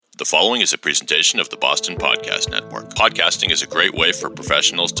The following is a presentation of the Boston Podcast Network. Podcasting is a great way for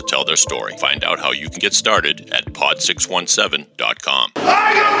professionals to tell their story. Find out how you can get started at pod617.com.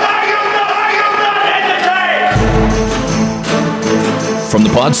 Are you not entertained? From the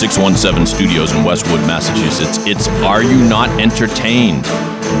Pod 617 studios in Westwood, Massachusetts, it's Are You Not Entertained?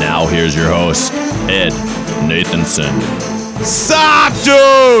 Now here's your host, Ed Nathanson. Sup,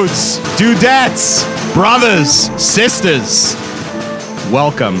 dudes, dudettes, brothers, sisters.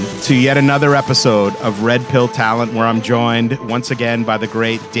 Welcome to yet another episode of Red Pill Talent, where I'm joined once again by the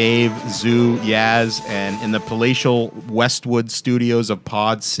great Dave, Zoo, Yaz, and in the palatial Westwood studios of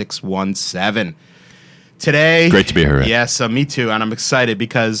Pod 617. Today, great to be here. Yes, me too, and I'm excited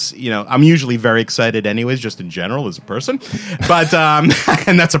because I'm usually very excited, anyways, just in general as a person. But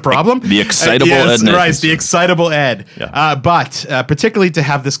and that's a problem. The excitable Ed. Right, the excitable Ed. Yeah. But particularly to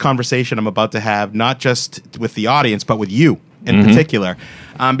have this conversation I'm about to have, not just with the audience, but with you in particular,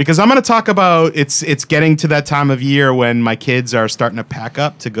 because I'm going to talk about it's getting to that time of year when my kids are starting to pack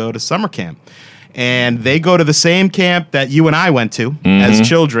up to go to summer camp. And they go to the same camp that you and I went to as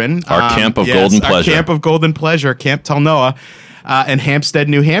children. Our camp of golden pleasure. Our camp of golden pleasure, Camp Talnoa, in Hampstead,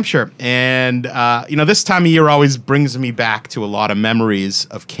 New Hampshire. And, this time of year always brings me back to a lot of memories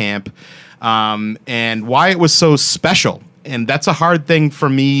of camp and why it was so special. And that's a hard thing for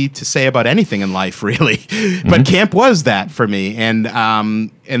me to say about anything in life, really. But camp was that for me, and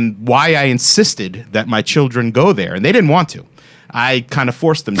why I insisted that my children go there. And they didn't want to. I kind of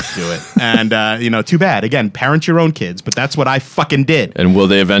forced them to do it. And, too bad. Again, parent your own kids, but that's what I fucking did. And will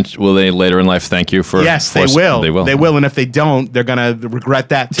they later in life thank you for... Yes, they will. They will. And if they don't, they're going to regret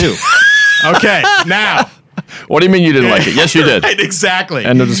that too. Okay, now... What do you mean you didn't like it? Yes, you did. Right, exactly.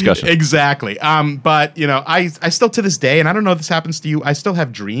 End of discussion. Exactly. But I still to this day, and I don't know if this happens to you, I still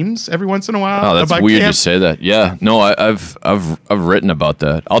have dreams every once in a while. Oh, that's about weird camp. you say that. Yeah. No, I've written about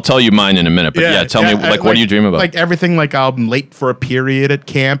that. I'll tell you mine in a minute. But tell me, what do you dream about? Like everything, like I'm late for a period at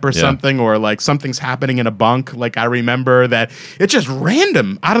camp or something, or like something's happening in a bunk. Like I remember that it's just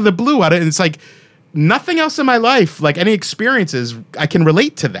random, out of the blue. It's like nothing else in my life, like any experiences, I can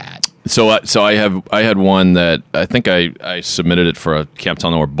relate to that. So I had one that I think I submitted it for a Camp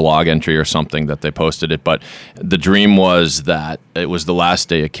Talnoa blog entry or something that they posted it, but the dream was that it was the last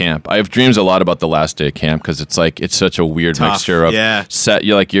day of camp. I have dreams a lot about the last day of camp because it's such a weird mixture of set.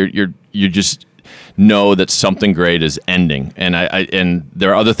 You just know that something great is ending, and there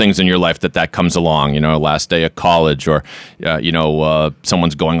are other things in your life that comes along. Last day of college, or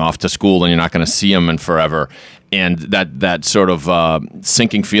someone's going off to school and you're not going to see them in forever. And that sort of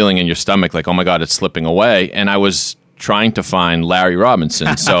sinking feeling in your stomach, like, oh my God, it's slipping away. And I was trying to find Larry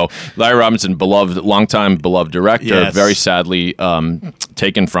Robinson. So Larry Robinson, longtime beloved director, very sadly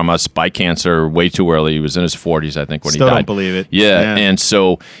taken from us by cancer way too early. He was in his 40s, I think, when Still he died. Don't believe it. Yeah. And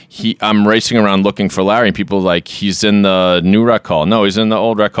so I'm racing around looking for Larry, and people like, he's in the new rec hall. No, he's in the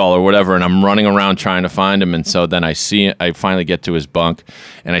old rec hall or whatever. And I'm running around trying to find him. And so then I finally get to his bunk,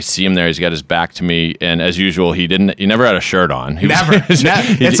 and I see him there. He's got his back to me. And as usual, he never had a shirt on.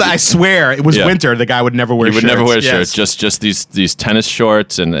 I swear, it was winter. The guy would never wear shirts. He would never wear shirts. Just these tennis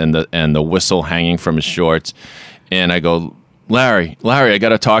shorts and the whistle hanging from his shorts. And I go, Larry, I got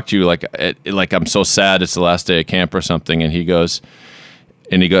to talk to you. Like I'm so sad. It's the last day of camp or something. And he goes,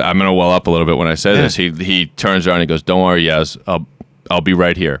 I'm going to well up a little bit when I say this. He turns around and he goes, don't worry, Yaz, I'll be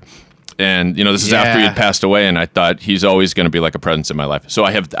right here. And this is after he had passed away, and I thought he's always going to be like a presence in my life. So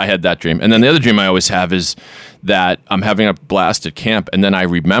I had that dream. And then the other dream I always have is that I'm having a blast at camp, and then I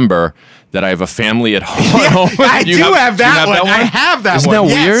remember that I have a family at home. I do have that one. I have that one. Isn't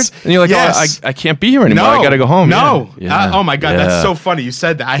that weird? And you're like, I can't be here anymore. I got to go home. No. Oh my God, that's so funny you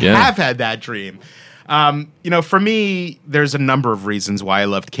said that. I have had that dream. For me, there's a number of reasons why I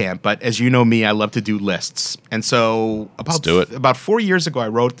loved camp, but as you know me, I love to do lists. And so about 4 years ago, I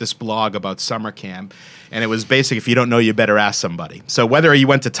wrote this blog about summer camp, and it was basic, if you don't know, you better ask somebody. So whether you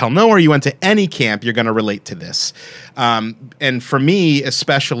went to Talnoa or you went to any camp, you're going to relate to this. And for me,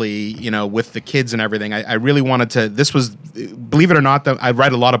 especially, with the kids and everything, I really wanted to, this was, believe it or not, I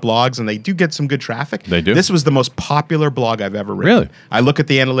write a lot of blogs, and they do get some good traffic. They do? This was the most popular blog I've ever written. Really? I look at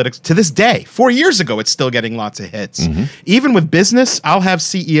the analytics to this day. 4 years ago, it's still getting lots of hits. Even with business, I'll have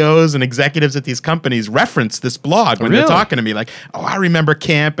CEOs and executives at these companies reference this blog when they're talking to me, like, oh, I remember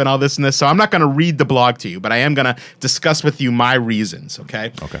camp and all this and this. So I'm not going to read the blog to you, but I am going to discuss with you my reasons,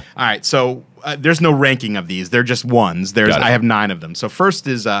 okay? Okay. All right, so there's no ranking of these. They're just ones. I have 9 of them. So first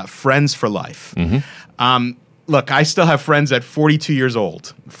is friends for life. Look, I still have friends at 42 years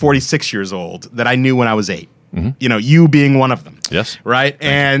old, 46 years old that I knew when I was 8. You being one of them. Yes. Right?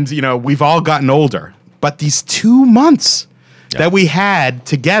 And, we've all gotten older. But these 2 months that we had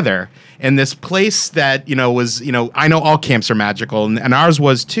together in this place that, was, I know all camps are magical, and ours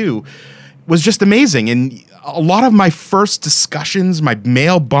was too, was just amazing. And a lot of my first discussions, my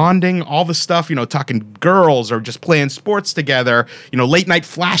male bonding, all the stuff, talking girls or just playing sports together, late night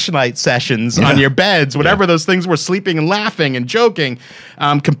flashlight sessions on your beds, whatever those things were, sleeping and laughing and joking,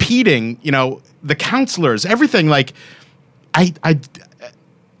 competing, the counselors, everything. Like,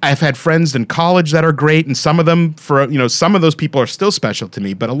 I've had friends in college that are great, and some of them, some of those people are still special to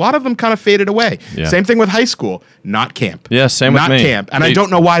me, but a lot of them kind of faded away. Yeah. Same thing with high school, not camp. Yeah, same with me. Not camp, and I don't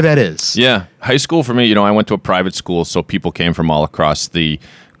know why that is. Yeah, high school for me, I went to a private school, so people came from all across the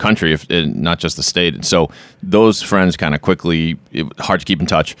country, not just the state. So those friends kind of quickly, hard to keep in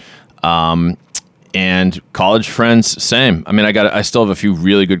touch. And college friends, same. I mean, I still have a few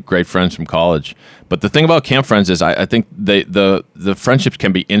really great friends from college. But the thing about camp friends is, I think the friendships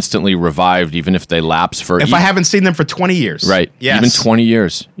can be instantly revived, even if they lapse for. If I haven't seen them for 20 years, right? Yes. Even 20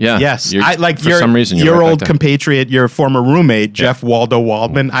 years. Yeah. Yes. For some reason, your old compatriot, your former roommate, Jeff Waldo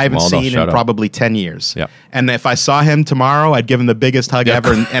Waldman. I haven't seen in probably 10 years. Yeah. And if I saw him tomorrow, I'd give him the biggest hug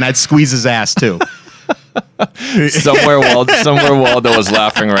ever, and I'd squeeze his ass too. Somewhere Waldo is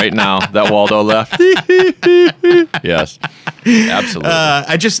laughing right now. That Waldo left. Yes, absolutely.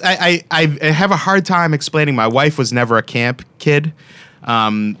 I have a hard time explaining. My wife was never a camp kid.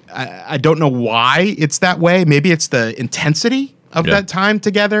 I don't know why it's that way. Maybe it's the intensity of that time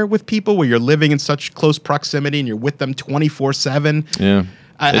together with people, where you're living in such close proximity and you're with them 24/7. Yeah.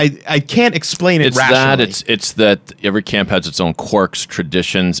 I can't explain it rationally. It's that every camp has its own quirks,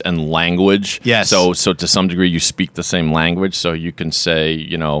 traditions, and language. Yes. So to some degree, you speak the same language, so you can say,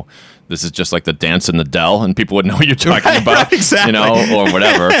 this is just like the dance in the Dell, and people would know what you're talking about. Right, exactly. Or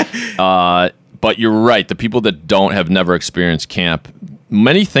whatever. But you're right. The people that have never experienced camp,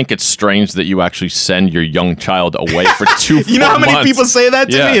 many think it's strange that you actually send your young child away for 2 full months. You know how many people say that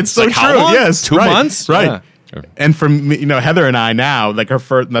to me? It's so like, true. How long? Yes, 2 months? Right. Yeah. And from Heather and I now, like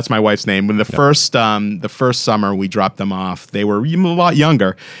that's my wife's name. When the first summer we dropped them off, they were a lot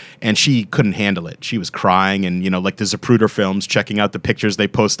younger, and she couldn't handle it. She was crying, and like the Zapruder films, checking out the pictures they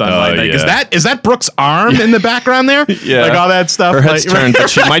post online. Is that Brooke's arm in the background there? Yeah, like all that stuff. Her head's turned, but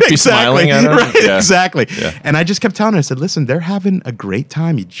she might be smiling at her. Right, exactly. Yeah. And I just kept telling her, I said, "Listen, they're having a great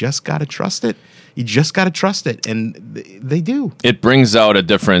time. You just got to trust it." You just got to trust it, and they do. It brings out a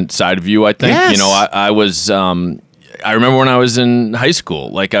different side of you, I think. Yes. I was. I remember when I was in high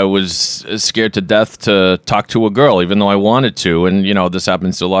school, like I was scared to death to talk to a girl, even though I wanted to. And this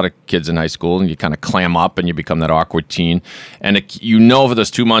happens to a lot of kids in high school, and you kind of clam up, and you become that awkward teen. And for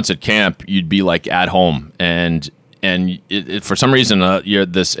those 2 months at camp, you'd be like at home, and for some reason,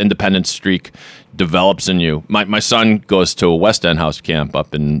 this independent streak develops in you. My son goes to a West End house camp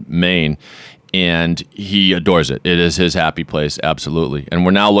up in Maine. And he adores it. It is his happy place, absolutely. And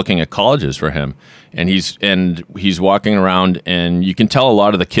we're now looking at colleges for him. And he's walking around, and you can tell a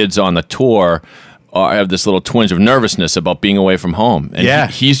lot of the kids on the tour have this little twinge of nervousness about being away from home.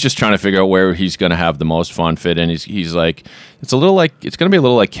 And he's just trying to figure out where he's going to have the most fun fit. And he's like, it's going to be a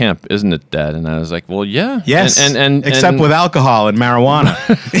little like camp, isn't it, Dad? And I was like, well, yeah. Yes, and except with alcohol and marijuana.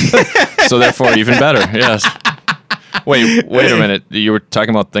 So therefore, even better, yes. Wait a minute. You were talking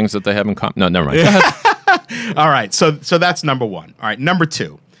about things that they have in common. No, never mind. Go ahead. All right. So that's number one. All right. Number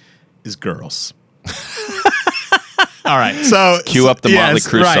two is girls. All right. So cue up the Motley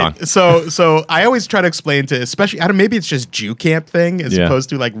Crue song. So I always try to explain to, especially, maybe it's just Jew camp thing as opposed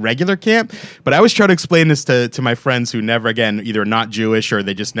to like regular camp, but I always try to explain this to my friends who never, again, either not Jewish or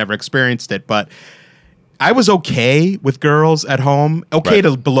they just never experienced it. But I was okay with girls at home,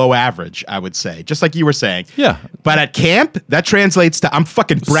 to below average, I would say, just like you were saying. Yeah. But at camp, that translates to I'm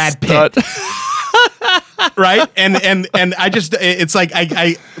fucking Brad Pitt. Right? And I just, it's like,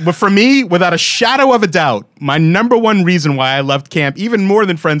 but for me, without a shadow of a doubt, my number one reason why I loved camp, even more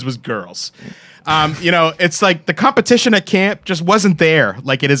than friends, was girls. It's like the competition at camp just wasn't there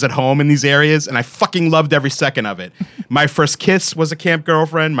like it is at home in these areas, and I fucking loved every second of it. My first kiss was a camp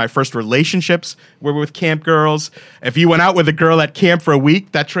girlfriend. My first relationships were with camp girls. If you went out with a girl at camp for a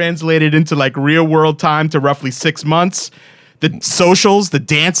week, that translated into like real world time to roughly 6 months. The socials, the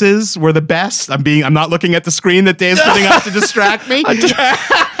dances were the best. I'm not looking at the screen that Dave's putting up to distract me.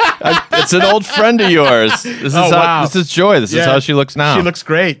 It's an old friend of yours. This is Joy. This is how she looks now. She looks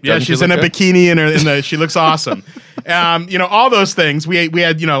great. Yeah, she's in a bikini she looks awesome. All those things. We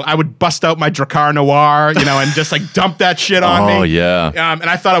had, I would bust out my Drakkar Noir, and just like dump that shit on me. Oh yeah. And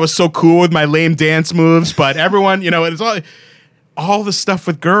I thought I was so cool with my lame dance moves, but everyone, it's all. all the stuff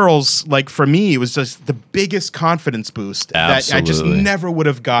with girls, like for me, it was just the biggest confidence boost that I just never would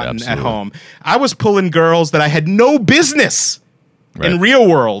have gotten at home. I was pulling girls that I had no business in real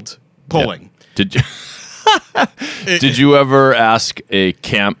world pulling. Did you ever ask a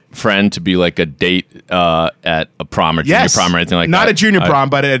camp friend to be like a date at a prom or junior prom or anything like that? Not a junior prom,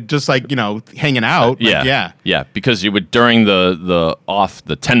 but just like, hanging out. Yeah. Because you would, during the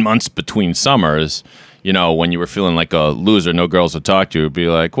 10 months between summers, when you were feeling like a loser, no girls would talk to you, it'd be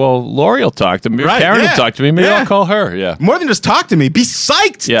like, well, Lori will talk to me, Karen will talk to me, maybe I'll call her. Yeah. More than just talk to me, be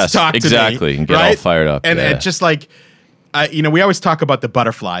psyched to talk to me. Exactly. And get all fired up. And it's just like, we always talk about the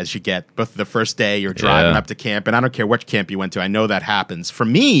butterflies you get both the first day you're driving up to camp, and I don't care which camp you went to, I know that happens. For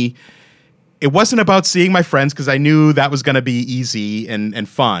me, it wasn't about seeing my friends because I knew that was going to be easy and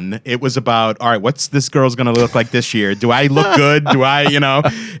fun. It was about, all right, what's this girl's going to look like this year? Do I look good? Do I,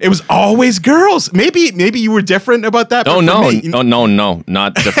 It was always girls. Maybe you were different about that. No,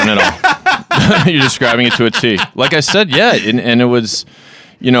 not different at all. You're describing it to a T. Like I said, and it was,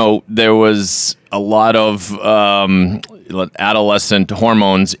 there was a lot of adolescent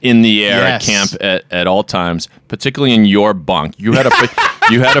hormones in the air at camp at all times, particularly in your bunk. You had a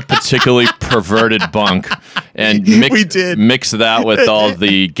particularly perverted bunk, and mix that with all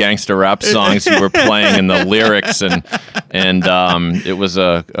the gangster rap songs you were playing and the lyrics, and it was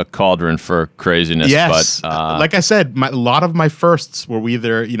a cauldron for craziness. Yes, but like I said, a lot of my firsts were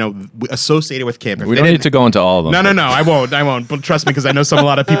either associated with camp. We don't need to go into all of them. No, I won't. But trust me, because I know a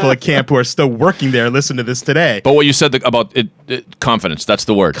lot of people at camp who are still working there listen to this today. But what you said about confidence, that's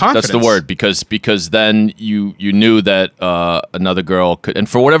the word. Confidence. That's the word, because then you knew that another girl could, and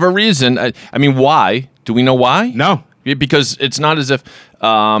for whatever reason, I mean, why? Do we know why? No. Because it's not as if,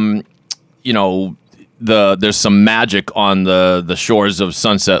 there's some magic on the shores of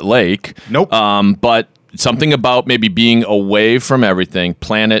Sunset Lake. Nope. But something about maybe being away from everything,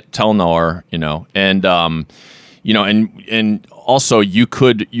 planet Telnor, and also you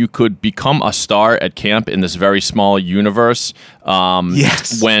could become a star at camp in this very small universe.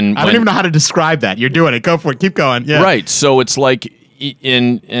 Yes. When I don't even know how to describe that. You're doing it. Go for it. Keep going. Yeah. Right. So it's like,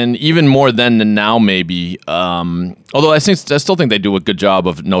 and even more then than now, maybe. Although I still think they do a good job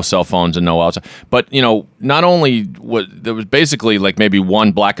of no cell phones and no outside. But not only there was basically like maybe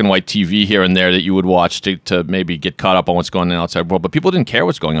one black and white TV here and there that you would watch to maybe get caught up on what's going on in the outside world. But people didn't care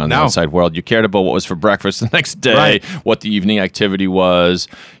what's going on in the outside world. You cared about what was for breakfast the next day, what the evening activity was,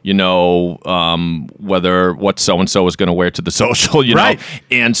 whether what so and so was going to wear to the social, know.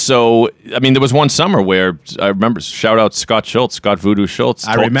 And so, I mean, there was one summer where I remember, shout out Scott Voodoo Schultz.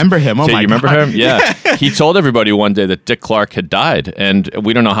 I remember him. Oh, my God. You remember him? Yeah. He told everybody one day that Dick Clark had died, and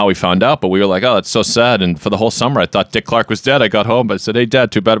we don't know how he found out, but we were like, oh, that's so sad. And for the whole summer, I thought Dick Clark was dead. I got home, but I said, hey,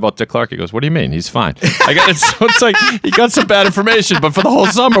 Dad, too bad about Dick Clark. He goes, what do you mean? He's fine. So it's like he got some bad information, but for the whole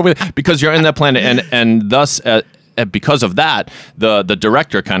summer, because you're in that planet, and thus, because of that, the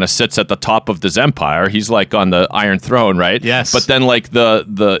director kind of sits at the top of this empire. He's like on the Iron Throne, right? Yes. But then like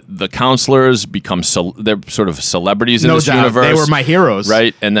the counselors become they're sort of celebrities in this universe. They were my heroes,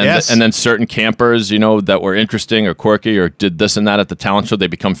 right? And then and then certain campers, that were interesting or quirky or did this and that at the talent show, they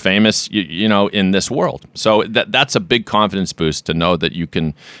become famous, in this world. So that's a big confidence boost to know that you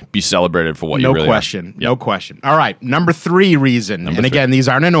can be celebrated for what you really are. No question. All right, number 3 reason, again, these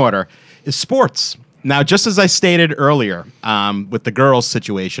aren't in order, is sports. Now, just as I stated earlier with the girls'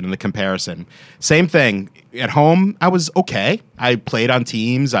 situation and the comparison, same thing. At home, I was okay. I played on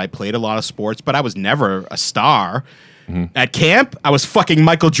teams. I played a lot of sports, but I was never a star. Mm-hmm. At camp, I was fucking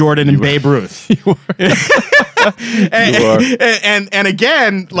Michael Jordan and Babe Ruth. You were. And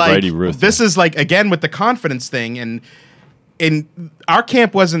again, like, Righty Ruth, this is like, again, with the confidence thing, and our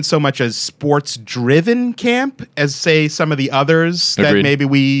camp wasn't so much a sports-driven camp as, say, some of the others Agreed.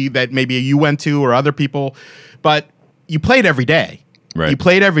 that maybe you went to or other people, but you played every day. Right. You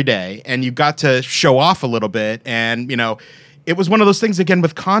played every day, and you got to show off a little bit, and it was one of those things, again,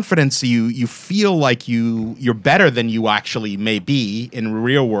 with confidence. You feel like you're better than you actually may be in the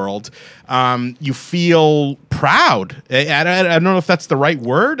real world. You feel proud. I don't know if that's the right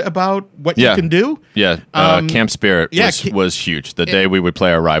word about what you can do. Yeah, camp spirit was huge. The day we would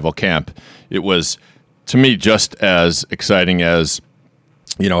play our rival camp, it was, to me, just as exciting as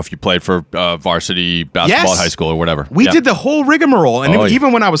if you played for varsity basketball at high school or whatever. We did the whole rigmarole. And Oh, yeah.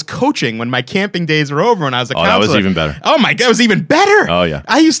 even when I was coaching, when my camping days were over and I was a counselor. that was even better. Oh, my God, it was even better. Oh, yeah.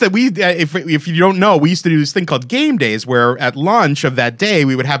 I used to, if you don't know, we used to do this thing called game days where at lunch of that day,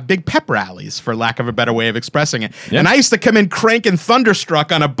 we would have big pep rallies, for lack of a better way of expressing it. Yeah. And I used to come in cranking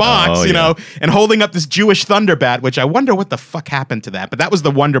Thunderstruck on a box, and holding up this Jewish Thunder bat, which I wonder what the fuck happened to that. But that was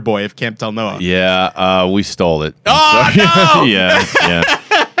the Wonder Boy of Camp Tel Noah. Yeah, we stole it. Oh, no! Yeah.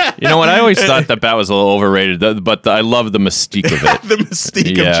 You know what? I always thought that bat was a little overrated, but I love the mystique of it. The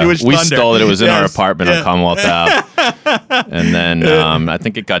mystique of Jewish we Thunder. stole it. It was in our apartment on Commonwealth Ave. And then I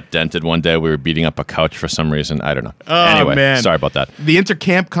think it got dented one day. We were beating up a couch for some reason. I don't know. Oh, anyway, man. Sorry about that. The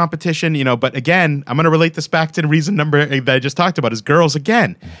intercamp competition, but again, I'm going to relate this back to the reason number that I just talked about is girls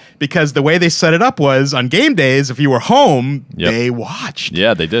again. Because the way they set it up was on game days, if you were home, they watched.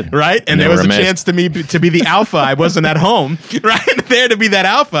 Yeah, they did. Right? And there was a chance to me to be the alpha. I wasn't at home, right? There to be that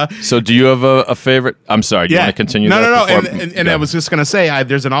alpha. So do you have a favorite? I'm sorry. Do you want to continue? No. Before, And I was just going to say,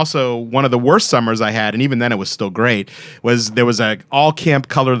 there's also one of the worst summers I had, and even then it was still great, there was a all camp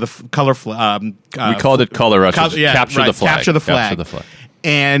we called it color rush. Capture the flag. Capture the flag.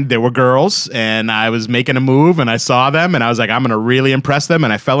 And there were girls, and I was making a move, and I saw them, and I was like, I'm going to really impress them,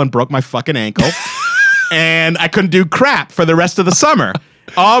 and I fell and broke my fucking ankle. And I couldn't do crap for the rest of the summer.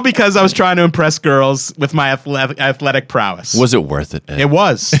 All because I was trying to impress girls with my athletic prowess. Was it worth it, Ed? It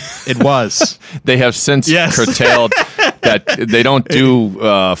was. It was. They have since curtailed that they don't do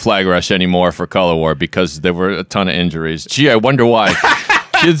flag rush anymore for color war because there were a ton of injuries. Gee, I wonder why.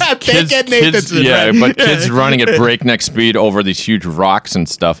 Kids, but kids running at breakneck speed over these huge rocks and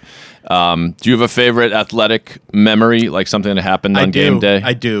stuff. Do you have a favorite athletic memory, like something that happened on game day?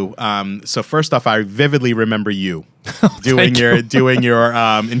 I do. So first off, I vividly remember you doing your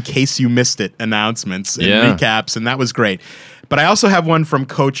in case you missed it announcements and recaps, and that was great. But I also have one from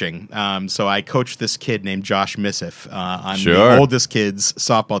coaching. So I coached this kid named Josh Missif on the oldest kids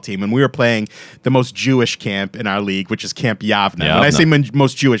softball team. And we were playing the most Jewish camp in our league, which is Camp Yavna. When I say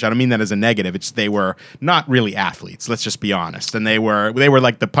most Jewish, I don't mean that as a negative. They were not really athletes, let's just be honest. And they were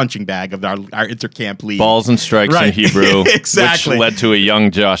like the punching bag of our intercamp league. Balls and strikes in Hebrew. Exactly. Which led to a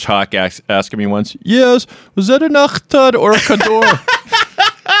young Josh Hawk asking me once, yes, was that an achtad or a kador?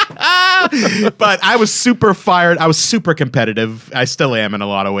 But I was super fired. I was super competitive. I still am in a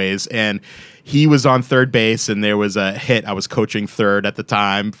lot of ways. And he was on third base, and there was a hit. I was coaching third at the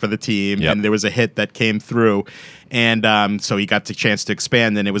time for the team, and there was a hit that came through. And so he got the chance to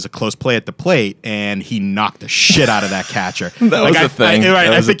expand, and it was a close play at the plate, and he knocked the shit out of that catcher. That was a thing.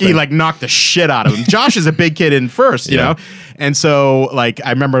 I think he knocked the shit out of him. Josh is a big kid in first, you know? And so I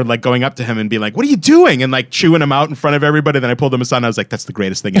remember going up to him and being like, what are you doing? And chewing him out in front of everybody. Then I pulled him aside, and I was like, that's the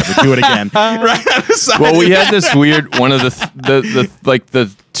greatest thing ever. Do it again. Right? Well, we had this weird, one of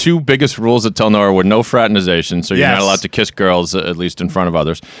the two biggest rules at Tel Noah were no fraternization, so you're not allowed to kiss girls, at least in front of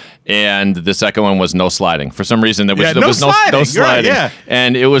others. And the second one was no sliding. For some reason, there was no sliding. Right,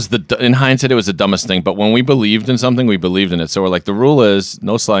 and it was in hindsight, it was the dumbest thing. But when we believed in something, we believed in it. So we're like, the rule is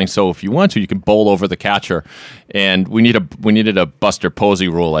no sliding. So if you want to, you can bowl over the catcher. And we needed a Buster Posey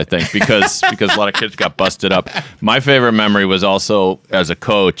rule, I think, because a lot of kids got busted up. My favorite memory was also as a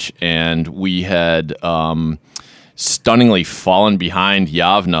coach, and we had stunningly fallen behind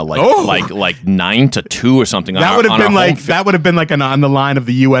Yavna like 9-2 or something. That would have been like on the line of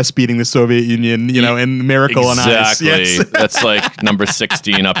the U.S. beating the Soviet Union, in Miracle on Ice. Exactly. That's like number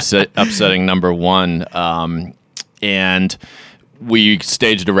 16 upsetting number 1. And we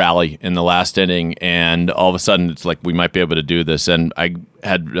staged a rally in the last inning, and all of a sudden it's like we might be able to do this. And I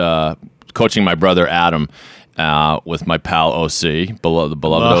had coaching my brother Adam. With my pal OC, the beloved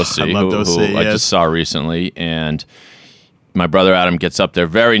OC, who I just saw recently, and my brother Adam gets up there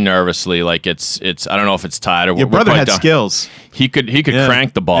very nervously, like it's I don't know if it's tied or your brother had skills. He could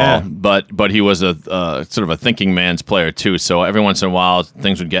crank the ball, but he was a sort of a thinking man's player too. So every once in a while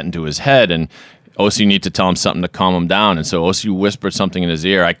things would get into his head, and OC need to tell him something to calm him down. And so OC whispered something in his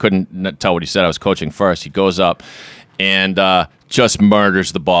ear. I couldn't tell what he said. I was coaching first. He goes up and just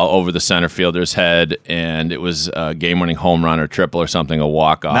murders the ball over the center fielder's head, and it was a game-winning home run or triple or something, a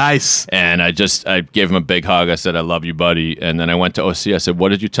walk-off. Nice. And I gave him a big hug. I said, I love you, buddy. And then I went to OC. I said, what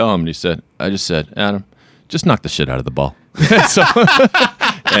did you tell him? And he said, I just said, Adam, just knock the shit out of the ball.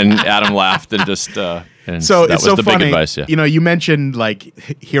 And Adam laughed and just... And that was the funny. Big advice, You mentioned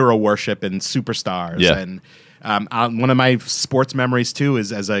hero worship and superstars, and One of my sports memories, too,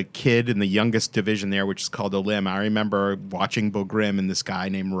 is as a kid in the youngest division there, which is called Olim. I remember watching Bogrim and this guy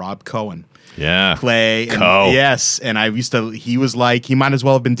named Rob Cohen play. Yes, and he might as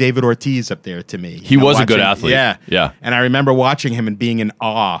well have been David Ortiz up there to me. He was a good athlete. Yeah. And I remember watching him and being in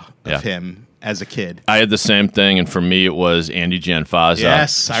awe of him as a kid. I had the same thing, and for me, it was Andy Gianfazza.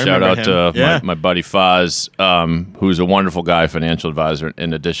 Yes, I remember him. Shout out to my buddy Faz, who's a wonderful guy, financial advisor,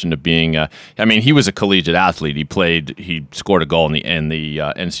 in addition to being he was a collegiate athlete. He scored a goal in the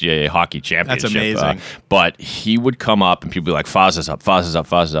NCAA hockey championship. That's amazing. But he would come up, and people would be like, Faz is up, Faz is up,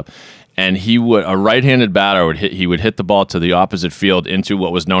 Faz is up. And a right-handed batter would hit the ball to the opposite field into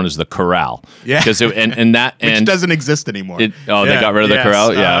what was known as the corral. Yeah, because which doesn't exist anymore. They got rid of the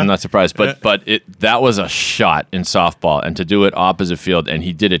corral. Yeah, I'm not surprised. But that was a shot in softball, and to do it opposite field, and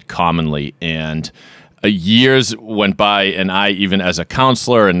he did it commonly. And years went by, and I, even as a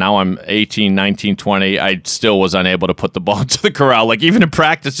counselor, and now I'm 18, 19, 20, I still was unable to put the ball to the corral, like even in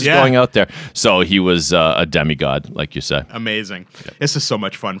practice, just going out there. So he was a demigod, like you say. Amazing. This is so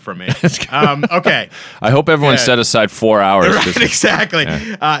much fun for me. Okay. I hope everyone set aside 4 hours. Right, exactly.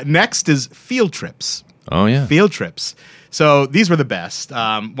 Yeah. Next is field trips. Oh, yeah. Field trips. So these were the best.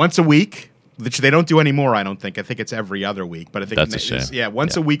 Once a week. Which they don't do anymore, I don't think. I think it's every other week. But I think that's a shame. Yeah,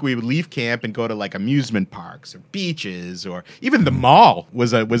 once a week we would leave camp and go to like amusement parks or beaches or even the mall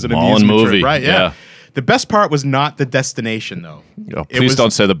was an amusement movie. trip, right? Yeah. The best part was not the destination, though. Oh, please don't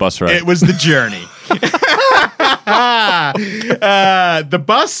say the bus ride. It was the journey. The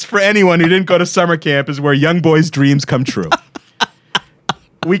bus, for anyone who didn't go to summer camp, is where young boys' dreams come true.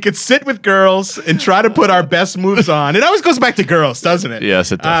 We could sit with girls and try to put our best moves on. It always goes back to girls, doesn't it?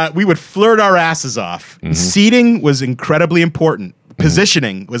 Yes, it does. We would flirt our asses off. Mm-hmm. Seating was incredibly important.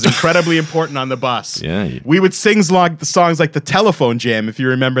 Positioning was incredibly important on the bus. Yeah. We would sing songs like the Telephone Jam, if you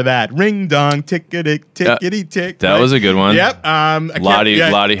remember that. Ring dong, tickety, tickety, tick. That was a good one. Yep. Lottie,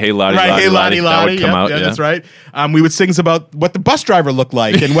 hey Lottie, hey Lottie. That would come out. Yeah, that's right. We would sing about what the bus driver looked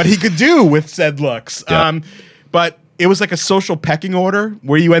like and what he could do with said looks. Yep. But it was like a social pecking order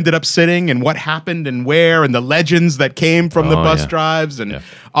where you ended up sitting and what happened and where and the legends that came from the bus drives and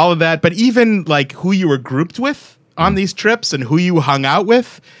all of that. But even like who you were grouped with on these trips and who you hung out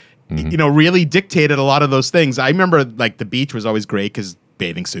with, really dictated a lot of those things. I remember like the beach was always great because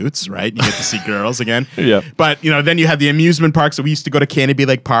bathing suits, right? You get to see girls again. Yeah. But then you had the amusement parks. So we used to go to Canopy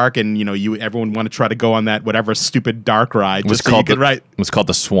Lake Park, and everyone wanted to try to go on that whatever stupid dark ride. It was called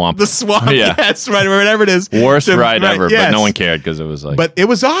the Swamp. The Swamp. Yeah. Yes, right. Or whatever it is. Worst ride ever, but no one cared because it was like. But it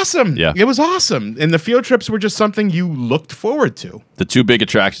was awesome. Yeah. It was awesome, and the field trips were just something you looked forward to. The two big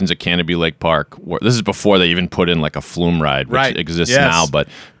attractions at Canopy Lake Park this is before they even put in like a flume ride, which exists now, but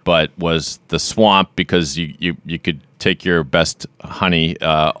was the Swamp because you could take your best honey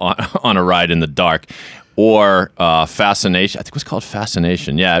on a ride in the dark, or Fascination. I think it was called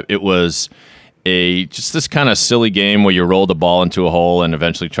Fascination. Yeah, it was just this kind of silly game where you rolled a ball into a hole and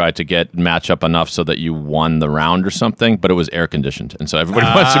eventually tried to match up enough so that you won the round or something, but it was air conditioned, and so everybody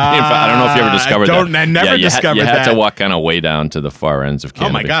wants to be in. I don't know if you ever discovered that. I never discovered that. You had to walk kind of way down to the far ends of Canopy.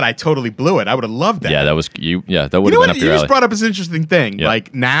 Oh my god, I totally blew it. I would have loved that. Yeah, that was you. Yeah, that would have been up your alley. You just brought up this interesting thing. Yep.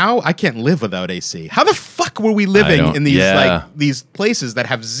 Like now, I can't live without AC. How the fuck were we living in these these places that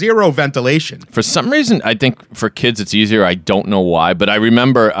have zero ventilation? For some reason, I think for kids it's easier. I don't know why, but I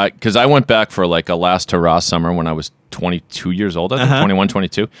remember because I went back for like a last hurrah summer when I was 22 years old, I think, 21,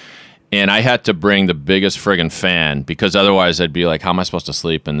 22. And I had to bring the biggest friggin' fan because otherwise I'd be like, how am I supposed to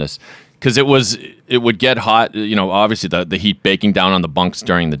sleep in this? Because it would get hot, obviously the heat baking down on the bunks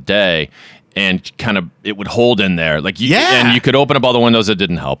during the day, and kind of it would hold in there. And you could open up all the windows. It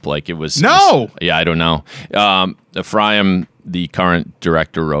didn't help. Like it was. No. I don't know. Ephraim, the current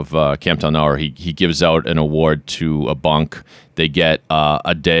director of Camp Talnower, he gives out an award to a bunk. They get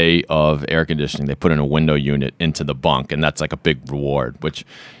a day of air conditioning. They put in a window unit into the bunk, and that's like a big reward,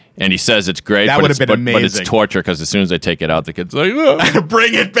 and he says it's great, that would have been amazing. But it's torture because as soon as they take it out, the kid's like, oh.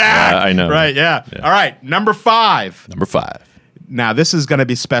 Bring it back. I know. Right, yeah. All right, number 5. Now, this is going to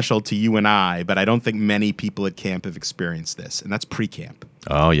be special to you and I, but I don't think many people at camp have experienced this, and that's pre-camp.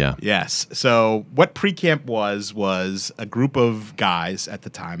 Oh, yeah. Yes. So what pre-camp was a group of guys at the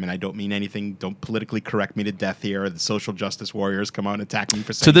time, and I don't mean anything, don't politically correct me to death here, the social justice warriors come out and attack me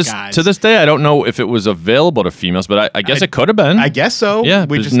for saying guys. To this day, I don't know if it was available to females, but I guess it could have been. I guess so. Yeah,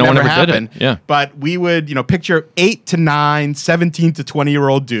 we just no one never ever happened. did it. Yeah. But we would, picture 8 to 9, 17 to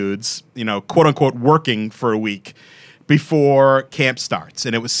 20-year-old dudes, quote-unquote working for a week before camp starts,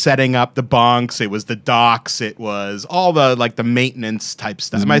 and it was setting up the bunks, it was the docks, it was all the maintenance type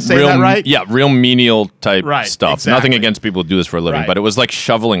stuff. Am I saying that right? Yeah, real menial type stuff. Exactly. Nothing against people who do this for a living, but it was like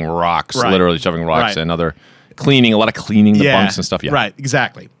shoveling rocks, literally shoveling rocks and other Cleaning, a lot of cleaning the bunks and stuff. Yeah, right,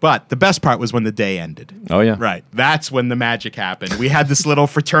 exactly. But the best part was when the day ended. Oh yeah, right. That's when the magic happened. We had this little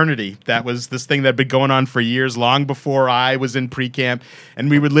fraternity that was this thing that had been going on for years, long before I was in pre-camp, and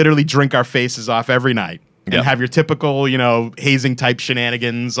we would literally drink our faces off every night. And have your typical, hazing type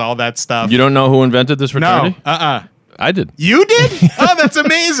shenanigans, all that stuff. You don't know who invented this fraternity? No, I did. You did? Oh, that's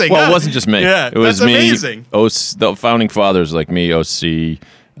amazing. Well, it wasn't just me. Yeah, it was that's me. Amazing. The founding fathers like me, OC,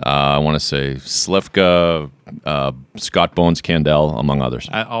 I want to say Slivka, Scott Bones Candell, among others.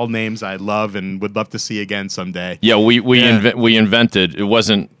 All names I love and would love to see again someday. Yeah, we invented. It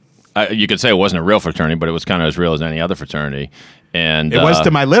wasn't. You could say it wasn't a real fraternity, but it was kind of as real as any other fraternity. And it was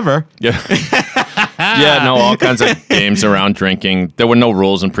to my liver. Yeah. Yeah, no, all kinds of games around drinking. There were no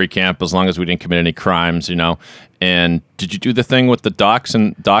rules in pre-camp as long as we didn't commit any crimes, And did you do the thing with the doc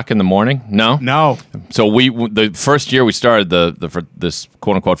in the morning? No? No. So the first year we started this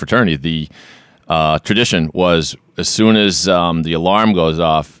quote-unquote fraternity, the tradition was as soon as the alarm goes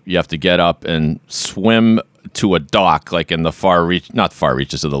off, you have to get up and swim to a dock, like in the not far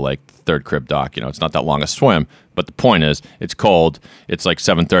reaches of the lake, third crib dock. It's not that long a swim. But the point is, it's cold. It's like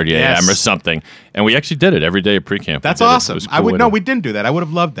 7:30 a.m. or something, and we actually did it every day at pre-camp. That's awesome. We didn't do that. I would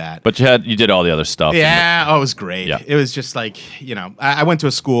have loved that. But you did all the other stuff. Yeah, it was great. Yeah. It was just like I went to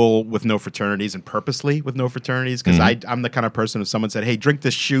a school with no fraternities and purposely with no fraternities because I'm the kind of person if someone said, "Hey, drink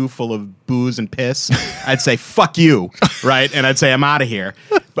this shoe full of booze and piss," I'd say, "Fuck you," right? And I'd say, "I'm out of here."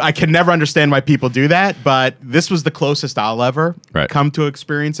 But I can never understand why people do that. But this was the closest I'll ever come to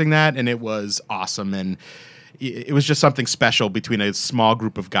experiencing that, and it was awesome and. It was just something special between a small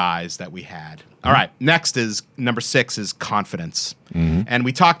group of guys that we had. All right, next is number 6 is confidence. And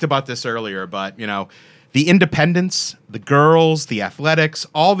we talked about this earlier, but, the independence, the girls, the athletics,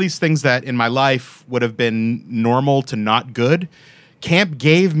 all these things that in my life would have been normal to not good, camp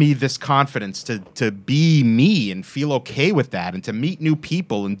gave me this confidence to be me and feel okay with that and to meet new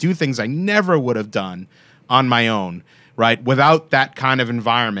people and do things I never would have done on my own. Right, without that kind of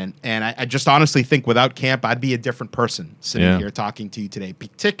environment, and I just honestly think without camp, I'd be a different person sitting here talking to you today,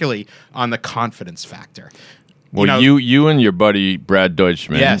 particularly on the confidence factor. Well, you and your buddy Brad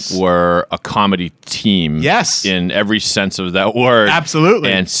Deutschman were a comedy team. Yes, in every sense of that word.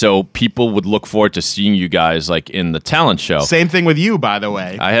 Absolutely. And so people would look forward to seeing you guys like in the talent show. Same thing with you, by the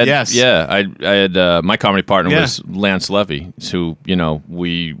way. I had my comedy partner was Lance Levy, who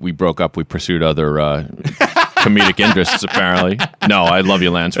we broke up. We pursued other. Comedic interests, apparently. No, I love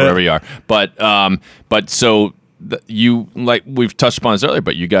you, Lance, wherever you are. But so you we've touched upon this earlier,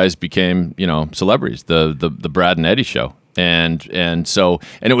 but you guys became celebrities, the Brad and Eddie show, and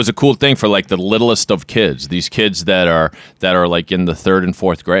it was a cool thing for like the littlest of kids, these kids that are like in the 3rd and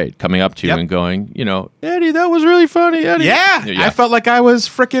 4th grade, coming up to you and going, Eddie, that was really funny, Eddie. Yeah. I felt like I was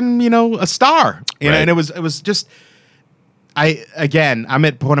freaking a star, and it was just. I'm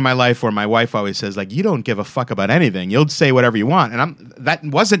at a point in my life where my wife always says, like, you don't give a fuck about anything. You'll say whatever you want. And that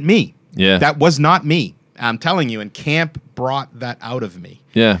wasn't me. Yeah. That was not me. I'm telling you, and camp brought that out of me.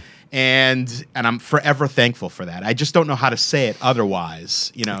 Yeah. And I'm forever thankful for that. I just don't know how to say it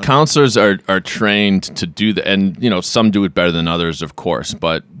otherwise. Counselors are trained to do that, and some do it better than others, of course.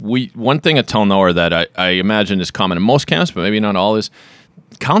 But one thing at Telnoa that I imagine is common in most camps, but maybe not all, is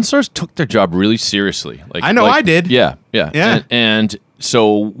counselors took their job really seriously. I did. Yeah. And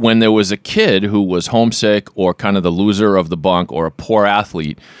so when there was a kid who was homesick or kind of the loser of the bunk or a poor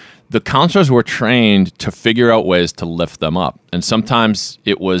athlete, the counselors were trained to figure out ways to lift them up. And sometimes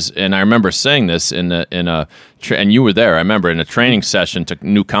it was, and I remember saying this and you were there. I remember in a training session to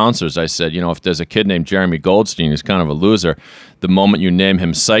new counselors, I said, if there's a kid named Jeremy Goldstein who's kind of a loser, the moment you name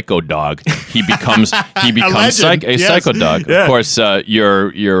him Psycho Dog, he becomes Psycho Dog. Yeah. Of course,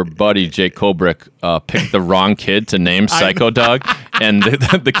 your buddy Jake Kobrick picked the wrong kid to name Psycho Dog, and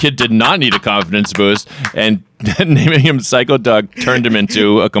the kid did not need a confidence boost, and naming him Psycho Dog turned him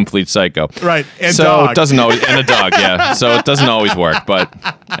into a complete psycho. Right, and so dog. It doesn't always, and a dog, yeah. So it doesn't always work, but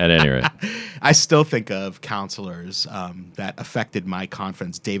at any rate. I still think of counselors that affected my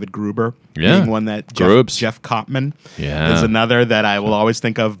confidence. David Gruber being one that Jeff Kopman is another that I will always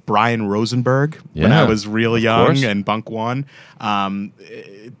think of. Brian Rosenberg when I was real young and bunk one.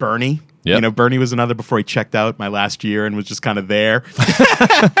 Bernie. Yep. Bernie was another before he checked out my last year and was just kind of there.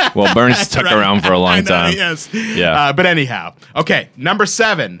 Well, Bernie stuck around for a long time. Yes. Yeah. But anyhow, okay. Number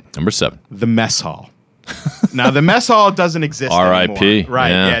 7. The mess hall. Now, the mess hall doesn't exist R.I.P. anymore. Right.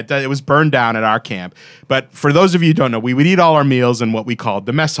 Yeah. It was burned down at our camp. But for those of you who don't know, we would eat all our meals in what we called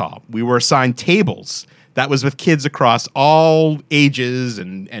the mess hall. We were assigned tables that was with kids across all ages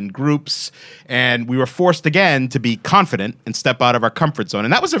and groups. And we were forced again to be confident and step out of our comfort zone.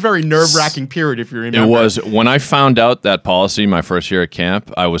 And that was a very nerve-wracking period, if you remember. It was. When I found out that policy my first year at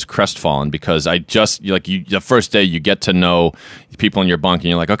camp, I was crestfallen because I just, the first day you get to know people in your bunk and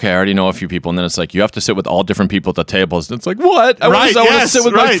you're like, okay, I already know a few people. And then it's like, you have to sit with all different people at the tables. And it's like, what? I want to sit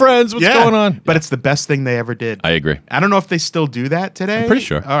with my friends. What's going on? But it's the best thing they ever did. I agree. I don't know if they still do that today. I'm pretty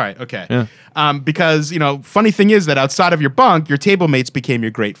sure. All right. Okay. Yeah. Because, funny thing is that outside of your bunk, your table mates became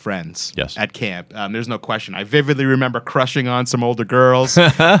your great friends. Yes. At camp. There's no question. I vividly remember crushing on some older girls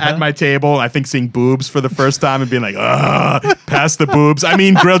at my table. I think seeing boobs for the first time and being like, pass the boobs. I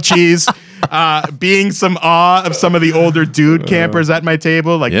mean, grilled cheese. Being some awe of some of the older dude campers at my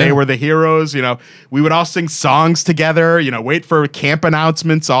table. They were the heroes. We would all sing songs together, wait for camp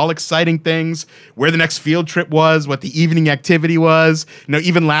announcements, all exciting things, where the next field trip was, what the evening activity was,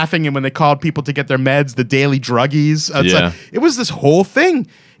 even laughing. And when they called people to get their meds, the daily druggies. It was this whole thing.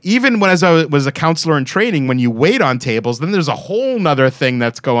 Even when as I was a counselor in training, when you wait on tables, then there's a whole nother thing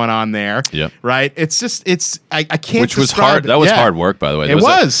that's going on there. Yep. Right? It's just, I can't Which was hard. That was hard work, by the way. It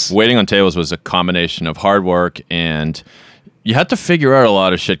was. Waiting on tables was a combination of hard work and you had to figure out a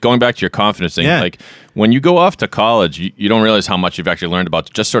lot of shit. Going back to your confidence thing, like when you go off to college, you don't realize how much you've actually learned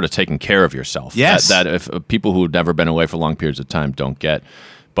about just sort of taking care of yourself. Yes. That if people who've never been away for long periods of time don't get.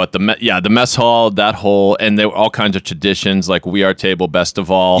 But the mess hall, that whole, and there were all kinds of traditions like we are table best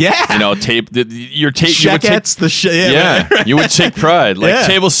of all. Yeah, your tape. You would take pride,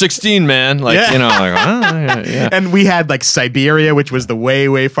 table 16, man. And we had Siberia, which was the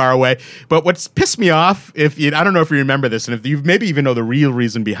way far away. But what's pissed me off, I don't know if you remember this, and if you maybe even know the real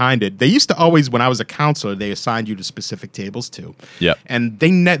reason behind it, they used to always, when I was a counselor, they assigned you to specific tables too. Yeah, and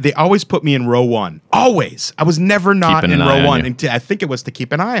they always put me in row 1. Always, I was never not in row 1. And I think it was to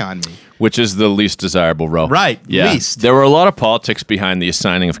keep an eye on me. Which is the least desirable row. Right, yeah. least. There were a lot of politics behind the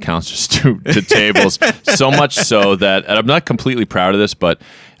assigning of counselors to tables, so much so that, and I'm not completely proud of this, but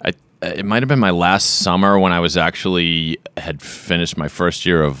it might have been my last summer when I was had finished my first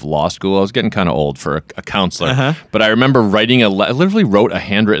year of law school. I was getting kind of old for a counselor, but I remember writing I literally wrote a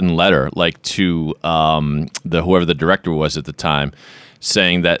handwritten letter to whoever the director was at the time,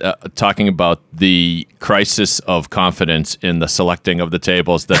 saying that, talking about the crisis of confidence in the selecting of the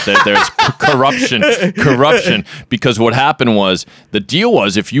tables, that there's corruption, because what happened was, the deal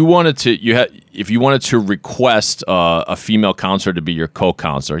was, if you wanted to request a female counselor to be your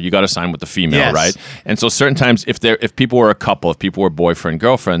co-counselor, you got to sign with the female, right? And so certain times, if people were a couple, if people were boyfriend,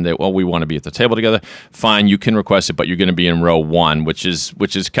 girlfriend, we want to be at the table together, fine, you can request it, but you're going to be in row 1, which is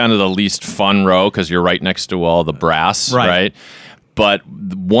kind of the least fun row because you're right next to all the brass, right? But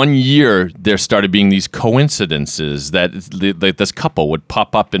one year, there started being these coincidences that this couple would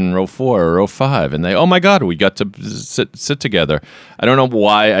pop up in row 4 or row 5, and oh my God, we got to sit together. I don't know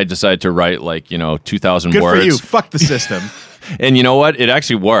why I decided to write 2,000 Good words. Good for you. Fuck the system. And you know what? It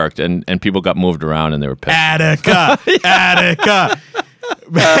actually worked, and people got moved around, and they were pissed. Attica.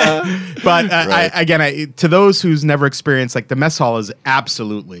 But to those who's never experienced, the mess hall is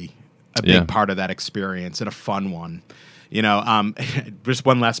absolutely a big part of that experience and a fun one. Just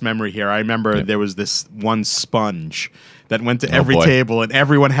one last memory here. I remember there was this one sponge that went to every table, and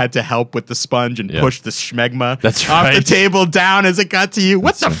everyone had to help with the sponge and push the schmegma off the table down as it got to you.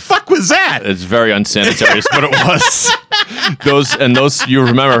 What the fuck was that? It's very unsanitary, is what it was. Those you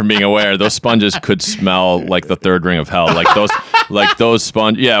remember being aware, those sponges could smell like the third ring of hell. Those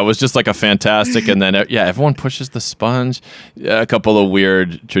sponge. Yeah, it was just a fantastic. And then everyone pushes the sponge. A couple of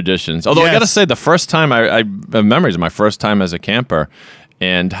weird traditions. Although I got to say, the first time I have memories of my first time as a camper,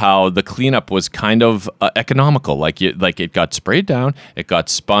 and how the cleanup was kind of economical. It got sprayed down, it got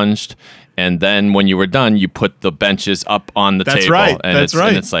sponged, and then when you were done, you put the benches up on the table. And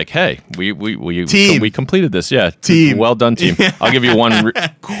it's like, hey, we completed this. Yeah, team. Well done, team. I'll give you one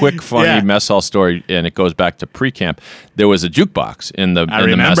quick, funny mess hall story, and it goes back to pre-camp. There was a jukebox in the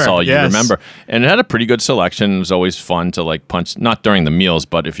mess hall. You remember, and it had a pretty good selection. It was always fun to punch, not during the meals,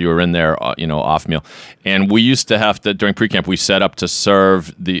 but if you were in there, off meal. And we used to have to, during pre-camp, we set up to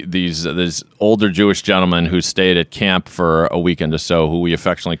serve these older Jewish gentlemen who stayed at camp for a weekend or so, who we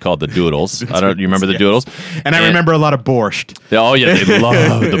affectionately called the Doodles. You remember the Doodles? And I remember a lot of borscht. Oh yeah, they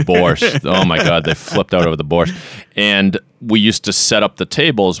loved the borscht. Oh my God, they flipped out over the borscht. And we used to set up the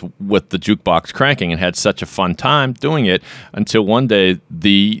tables with the jukebox cranking and had such a fun time doing it until one day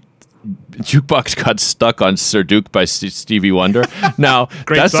the Jukebox got stuck on Sir Duke by Stevie Wonder. Now,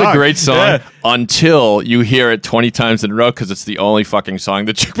 that's song. a great song Yeah. until you hear it 20 times in a row because it's the only fucking song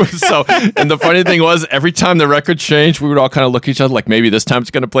that Jukebox. So, and the funny thing was, every time the record changed, we would all kind of look at each other like maybe this time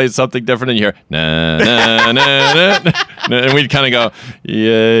it's going to play something different, and you hear na na na na, and we'd kind of go,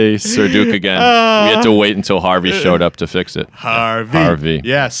 "Yay, Sir Duke again." We had to wait until Harvey showed up to fix it. Harvey.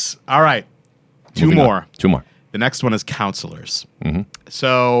 Yes. All right. Two Moving on. more. Two more. The next one is counselors.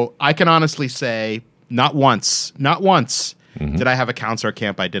 So I can honestly say, not once did I have a counselor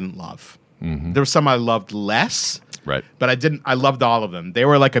camp I didn't love. There were some I loved less, Right. but I loved all of them. They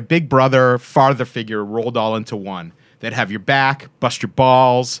were like a big brother, father figure rolled all into one. They'd have your back, bust your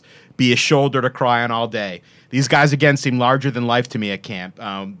balls, be a shoulder to cry on all day. These guys, again, seem larger than life to me at camp.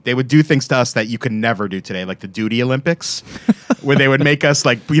 They would do things to us that you could never do today, like the duty Olympics, where they would make us,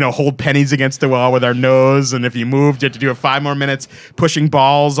 hold pennies against the wall with our nose, and if you moved, you had to do it 5 more minutes, pushing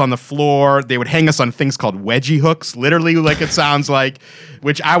balls on the floor. They would hang us on things called wedgie hooks, literally like it sounds like,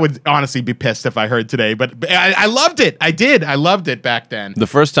 which I would honestly be pissed if I heard today. But I loved it. I did. I loved it back then. The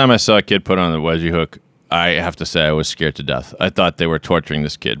first time I saw a kid put on the wedgie hook, I have to say I was scared to death. I thought they were torturing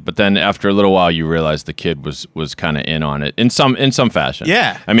this kid, but then after a little while, you realize the kid was kind of in on it in some fashion.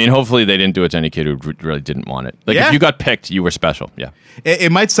 Yeah. I mean, hopefully they didn't do it to any kid who really didn't want it. Like if you got picked, you were special. Yeah.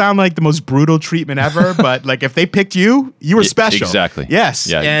 It might sound like the most brutal treatment ever, but like if they picked you, you were special. Exactly. Yes.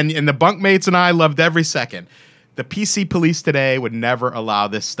 Yeah. And the bunkmates and I loved every second. The PC police today would never allow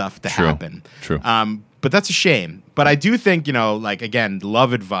this stuff to happen. True. But that's a shame. But I do think, again,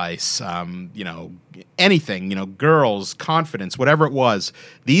 love advice, anything, girls, confidence, whatever it was,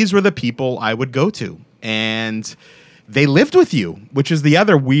 these were the people I would go to. And they lived with you, which is the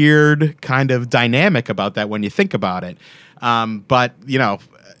other weird kind of dynamic about that when you think about it. But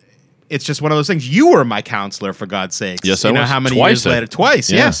it's just one of those things. You were my counselor, for God's sakes. Yes, you know was. how many Twice, years later?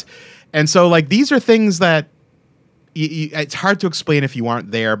 Twice, yeah. yes. And so, these are things that it's hard to explain if you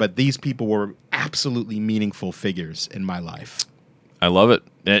aren't there, but these people were absolutely meaningful figures in my life. I love it.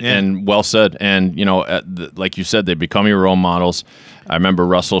 And well said. And, like you said, they become your role models. I remember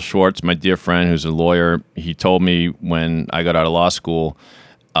Russell Schwartz, my dear friend who's a lawyer, he told me when I got out of law school,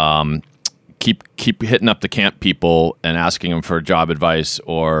 keep hitting up the camp people and asking them for job advice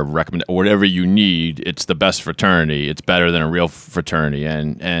or whatever you need. It's the best fraternity. It's better than a real fraternity.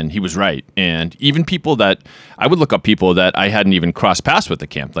 And he was right. And even people that I would look up people that I hadn't even crossed paths with the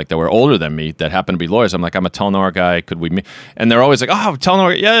camp, like that were older than me that happened to be lawyers. I'm like, I'm a Telnor guy. Could we meet? And they're always like, oh,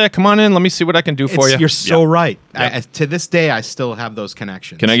 Telnor. Yeah, come on in. Let me see what I can do for you. You're so right. Yeah. To this day, I still have those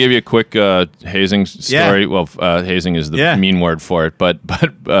connections. Can I give you a quick hazing story? Yeah. Well, hazing is the mean word for it, but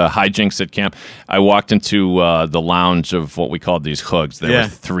hijinks at camp. I walked into the lounge of what we called these hoods. They were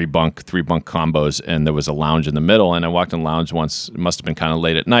three bunk combos, and there was a lounge in the middle. And I walked in the lounge once. It must have been kind of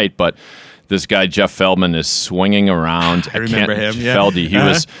late at night, but this guy Jeff Feldman is swinging around. I remember him. Yeah.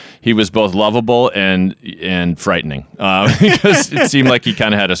 Feldy. He was both lovable and frightening because it seemed like he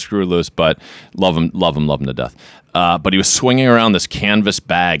kind of had a screw loose, but love him to death. But he was swinging around this canvas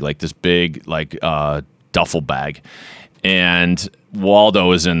bag, like this big duffel bag, and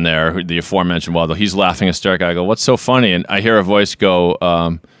Waldo is in there, the aforementioned Waldo. He's laughing hysterically. I go, "What's so funny?" And I hear a voice go,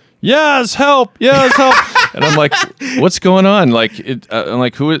 "Yes, help! Yes, help!" And I'm like, "What's going on?" I'm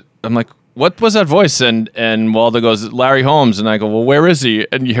like, "Who is?" I'm like, "What was that voice?" And Waldo goes, "Larry Holmes." And I go, "Well, where is he?"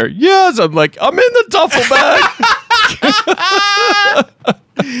 And you hear, "Yes." I'm like, "I'm in the duffel bag."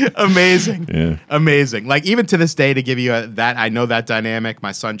 Amazing. Amazing. Like, even to this day, to give you that, I know that dynamic.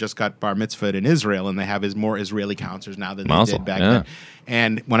 My son just got bar mitzvahed in Israel, and they have more Israeli counselors now than they did back then.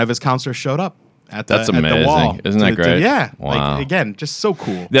 And one of his counselors showed up at the wall. Isn't that great? Yeah. Wow. Like, again, just so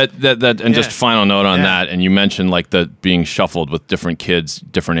cool. Just final note on that, and you mentioned like the being shuffled with different kids,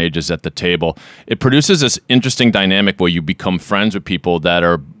 different ages at the table. It produces this interesting dynamic where you become friends with people that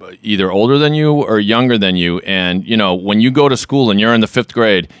are either older than you or younger than you. And, when you go to school and you're in the 5th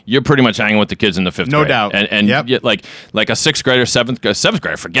grade, you're pretty much hanging with the kids in the 5th grade. No doubt. And like a 6th grader, 7th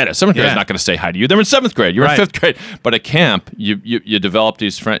grader, forget it. 7th grader's not going to say hi to you. They're in 7th grade. You're in 5th grade. But at camp, you develop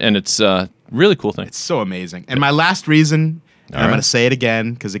these friends, and it's really cool thing. It's so amazing. And my last reason, and I'm going to say it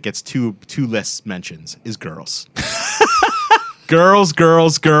again because it gets two list mentions, is girls. Girls.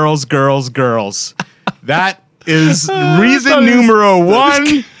 That is reason numero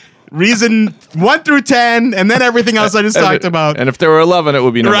one. Reason 1 through 10, and then everything else I just talked about. And if there were 11, it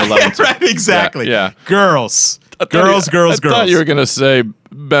would be number 11. Too. Right, exactly. Yeah. Girls. I thought you were going to say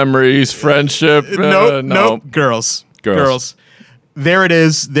memories, friendship. Nope. Girls. there it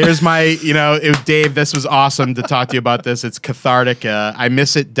is. There's my, Dave, this was awesome to talk to you about this. It's cathartic. I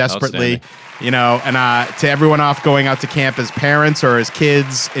miss it desperately. And to everyone off going out to camp as parents or as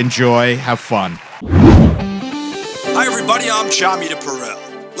kids, enjoy, have fun. Hi, everybody. I'm Jamita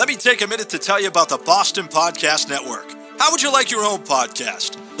Perel. Let me take a minute to tell you about the Boston Podcast Network. How would you like your own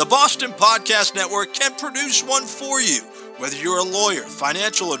podcast? The Boston Podcast Network can produce one for you, whether you're a lawyer,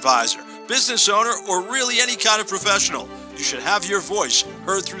 financial advisor, business owner, or really any kind of professional. You should have your voice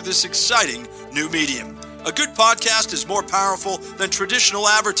heard through this exciting new medium. A good podcast is more powerful than traditional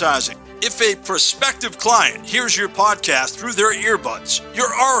advertising. If a prospective client hears your podcast through their earbuds,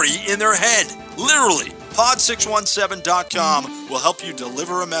 you're already in their head. Literally, pod617.com will help you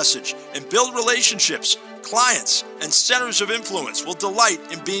deliver a message and build relationships. Clients and centers of influence will delight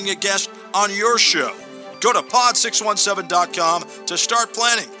in being a guest on your show. Go to pod617.com to start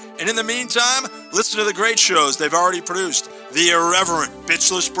planning. And in the meantime, listen to the great shows they've already produced. The Irreverent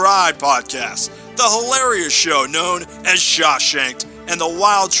Bitchless Bride podcast, the hilarious show known as Shawshanked, and the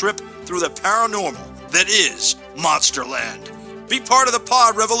wild trip through the paranormal that is Monsterland. Be part of the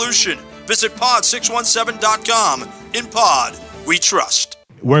pod revolution. Visit pod617.com. In Pod, we trust.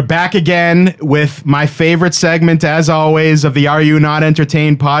 We're back again with my favorite segment, as always, of the Are You Not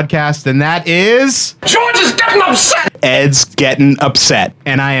Entertained podcast, and that is... George is getting upset! Ed's getting upset.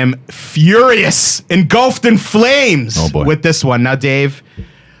 And I am furious, engulfed in flames with this one. Now, Dave,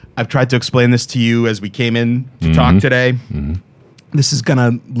 I've tried to explain this to you as we came in to talk today. Mm-hmm. This is going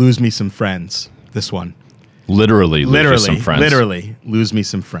to lose me some friends, this one. Literally lose some friends. Literally lose me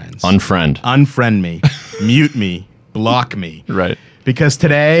some friends. Unfriend me. Mute me. Block me. Right. Because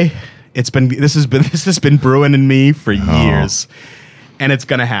today, this has been brewing in me for years, and it's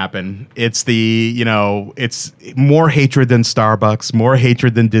gonna happen. It's it's more hatred than Starbucks, more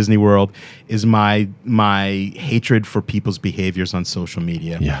hatred than Disney World is my hatred for people's behaviors on social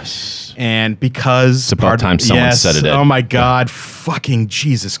media. Yes, and because it's about time someone said it. Oh my God, fucking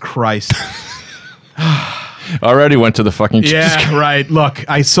Jesus Christ! Already went to the fucking right. Look,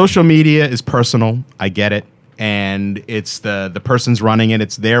 social media is personal. I get it. And it's the person's running it.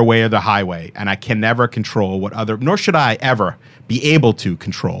 It's their way or the highway. And I can never control nor should I ever be able to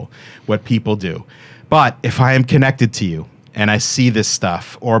control what people do. But if I am connected to you and I see this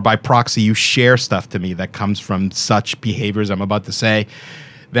stuff, or by proxy you share stuff to me that comes from such behaviors I'm about to say,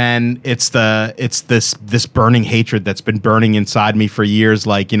 then it's this burning hatred that's been burning inside me for years,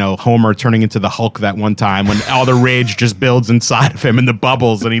 like, Homer turning into the Hulk that one time when all the rage just builds inside of him in the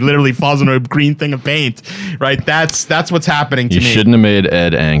bubbles and he literally falls into a green thing of paint, right? That's what's happening to me. You shouldn't have made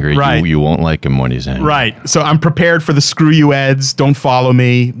Ed angry. Right. You won't like him when he's angry. Right. So I'm prepared for the screw you Eds, don't follow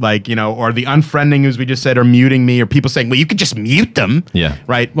me, or the unfriending, as we just said, or muting me, or people saying, well, you could just mute them. Yeah.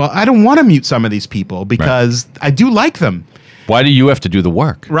 Right. Well, I don't want to mute some of these people because I do like them. Why do you have to do the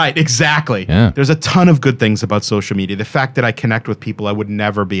work? Right, exactly. Yeah. There's a ton of good things about social media. The fact that I connect with people I would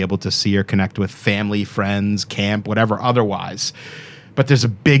never be able to see or connect with, family, friends, camp, whatever otherwise. But there's a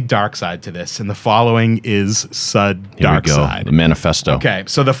big dark side to this, and the following is dark side. The manifesto. Okay,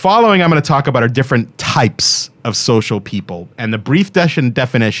 so the following I'm going to talk about are different types of social people, and the brief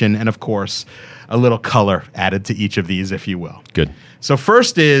definition, and of course, a little color added to each of these, if you will. Good. So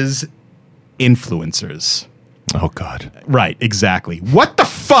first is influencers. Oh, God. Right, exactly. What the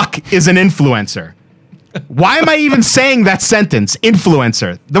fuck is an influencer? Why am I even saying that sentence,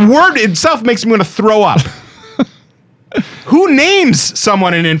 influencer? The word itself makes me want to throw up. Who names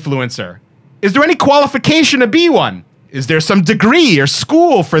someone an influencer? Is there any qualification to be one? Is there some degree or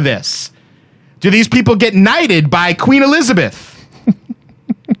school for this? Do these people get knighted by Queen Elizabeth?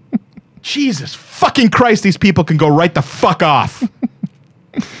 Jesus fucking Christ, these people can go right the fuck off.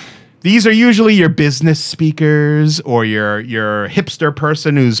 These are usually your business speakers or your hipster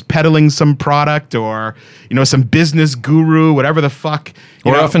person who's peddling some product or, some business guru, whatever the fuck.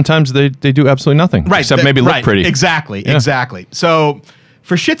 Or oftentimes they do absolutely nothing. Right. Except maybe look pretty. Exactly. Yeah. Exactly. So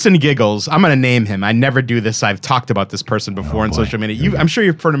for shits and giggles, I'm going to name him. I never do this. I've talked about this person before on social media. I'm sure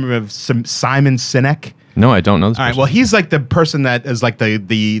you've heard of Simon Sinek. No, I don't know this person. All right, well, he's like the person that is like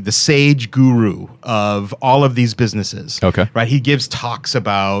the sage guru of all of these businesses. Okay. Right? He gives talks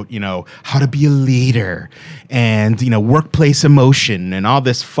about, how to be a leader and, workplace emotion and all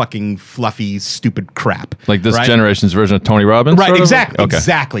this fucking fluffy, stupid crap. Like this generation's version of Tony Robbins? Right, sort of? exactly. Okay.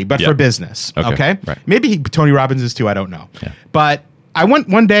 Exactly, but for business. Okay? Right. Maybe Tony Robbins is too, I don't know. Yeah. But I went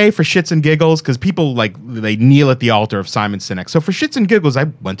one day for shits and giggles because people they kneel at the altar of Simon Sinek. So for shits and giggles, I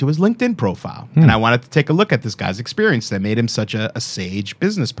went to his LinkedIn profile and I wanted to take a look at this guy's experience that made him such a sage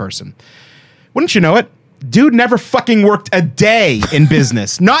business person. Wouldn't you know it? Dude never fucking worked a day in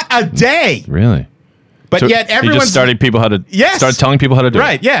business. Not a day. Really? But so yet everyone's... He just started telling people how to do it.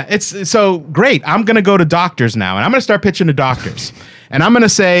 Right, yeah. It's so great. I'm going to go to doctors now, and I'm going to start pitching to doctors. And I'm going to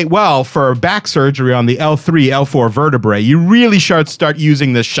say, well, for back surgery on the L3, L4 vertebrae, you really should start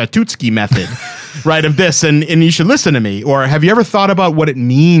using the Shatutsky method, right, of this, and you should listen to me. Or have you ever thought about what it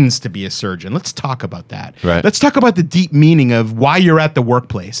means to be a surgeon? Let's talk about that. Right. Let's talk about the deep meaning of why you're at the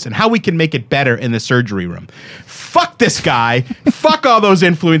workplace and how we can make it better in the surgery room. Fuck this guy. Fuck all those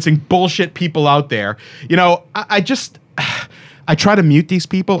influencing bullshit people out there. You know, I try to mute these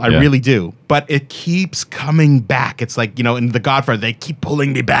people. I really do. But it keeps coming back. It's like, you know, in The Godfather, they keep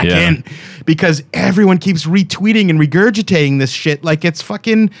pulling me back in because everyone keeps retweeting and regurgitating this shit like it's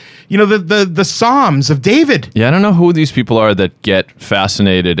fucking, you know, the Psalms of David. Yeah, I don't know who these people are that get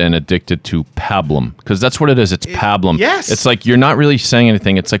fascinated and addicted to pablum, because that's what it is. It's pablum. Yes. It's like you're not really saying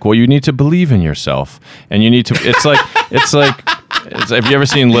anything. It's like, well, you need to believe in yourself. And you need to, it's like, have you ever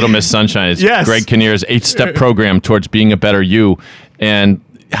seen Little Miss Sunshine? It's Greg Kinnear's 8-step program towards being a better you. And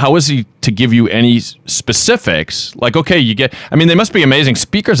how is he to give you any specifics? Like, okay, they must be amazing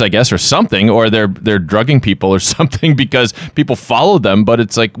speakers, I guess, or something, or they're drugging people or something because people follow them. But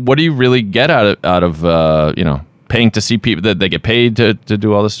it's like, what do you really get out of paying to see people that they get paid to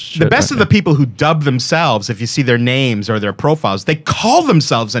do all this shit? The best of the people who dub themselves, if you see their names or their profiles, they call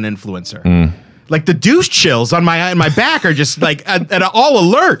themselves an influencer. Like the douche chills on my back are just like at all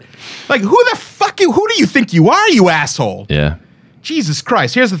alert. Like, who do you think you are, you asshole? Yeah. Jesus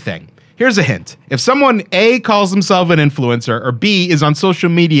Christ. Here's the thing. Here's a hint. If someone A, calls themselves an influencer, or B, is on social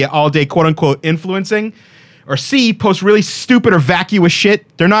media all day, quote unquote, influencing, or C, posts really stupid or vacuous shit,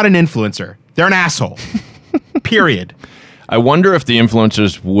 they're not an influencer. They're an asshole. Period. I wonder if the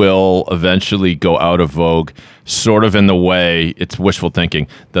influencers will eventually go out of vogue, sort of in the way, it's wishful thinking,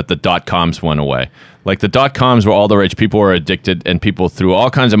 that the .coms went away. Like the .coms were all the rage. People were addicted, and people threw all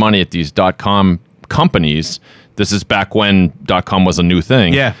kinds of money at these .com companies. This is back when .com was a new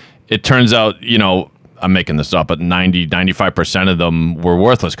thing. Yeah. It turns out, I'm making this up, but 95% of them were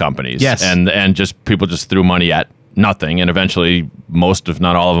worthless companies. Yes. And just people just threw money at nothing, and eventually most, if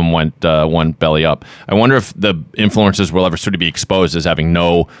not all of them, went belly up. I wonder if the influencers will ever sort of be exposed as having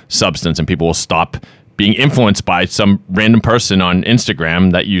no substance, and people will stop being influenced by some random person on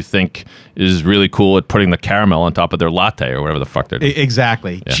Instagram that you think is really cool at putting the caramel on top of their latte or whatever the fuck they're doing.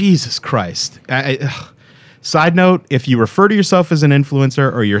 Exactly. Yeah. Jesus Christ. Side note, if you refer to yourself as an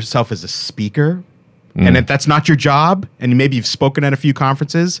influencer or yourself as a speaker, and if that's not your job, and maybe you've spoken at a few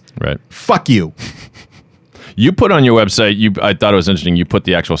conferences, right? Fuck you. You put on your website, I thought it was interesting, you put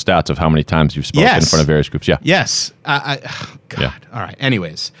the actual stats of how many times you've spoken in front of various groups. Yeah. Yes. God. Yeah. All right.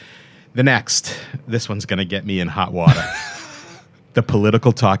 Anyways, this one's going to get me in hot water. The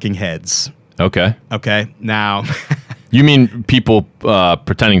political talking heads. Okay. Now... You mean people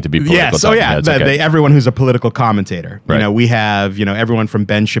pretending to be political talking heads? Yes. Everyone who's a political commentator. Right. We have, everyone from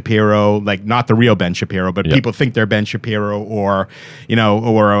Ben Shapiro, like not the real Ben Shapiro, but people think they're Ben Shapiro, or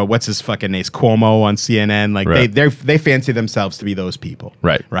what's his fucking name, Cuomo on CNN. Like they fancy themselves to be those people.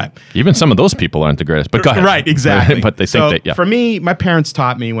 Right. Right. Even some of those people aren't the greatest. But go ahead. Right. Exactly. But they think that. Yeah. For me, my parents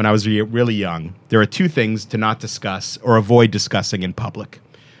taught me when I was really young, there are two things to not discuss or avoid discussing in public: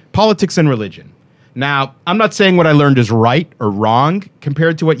 politics and religion. Now, I'm not saying what I learned is right or wrong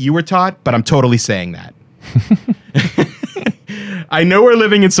compared to what you were taught, but I'm totally saying that. I know we're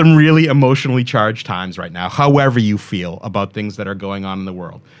living in some really emotionally charged times right now, however you feel about things that are going on in the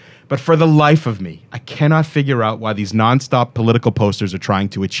world. But for the life of me, I cannot figure out why these nonstop political posters are trying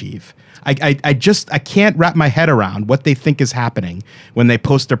to achieve. I can't wrap my head around what they think is happening when they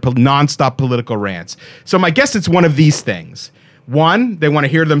post their nonstop political rants. So my guess it's one of these things. One, they want to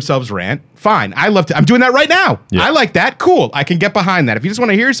hear themselves rant. Fine. I'm doing that right now. Yeah. I like that. Cool. I can get behind that. If you just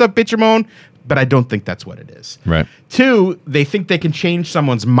want to hear yourself bitch or moan, but I don't think that's what it is. Right. Two, they think they can change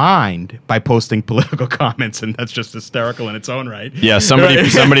someone's mind by posting political comments, and that's just hysterical in its own right. Yeah, somebody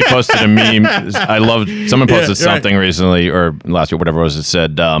posted a meme. Someone posted something recently, or last year, whatever it was, it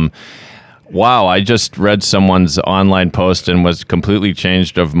said, wow, I just read someone's online post and was completely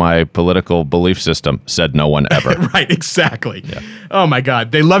changed of my political belief system. Said no one ever. Right, exactly. Yeah. Oh my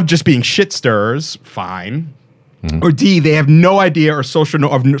God. They love just being shit stirrers. Fine. Mm-hmm. Or D, they have no idea of social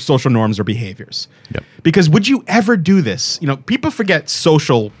norms or behaviors. Yep. Because would you ever do this? People forget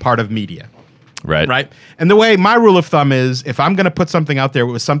social part of media. Right. And the way my rule of thumb is, if I'm going to put something out there,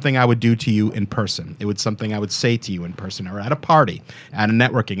 it was something I would do to you in person. It was something I would say to you in person, or at a party, at a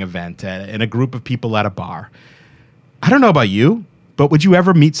networking event, in a group of people at a bar. I don't know about you, but would you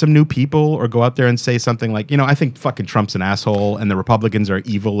ever meet some new people or go out there and say something like, I think fucking Trump's an asshole and the Republicans are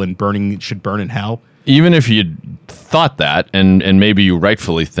evil and should burn in hell? Even if you thought that, and maybe you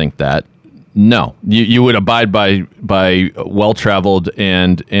rightfully think that, No, you would abide by well-traveled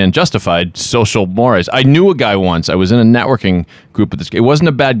and justified social mores. I knew a guy once. I was in a networking group with this guy. It wasn't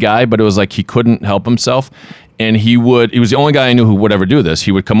a bad guy, but it was like he couldn't help himself. And he was the only guy I knew who would ever do this.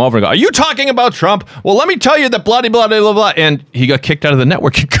 He would come over and go, "Are you talking about Trump? Well, let me tell you that blah, blah, blah, blah, blah." And he got kicked out of the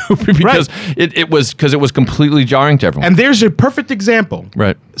networking group because it was completely jarring to everyone. And there's a perfect example.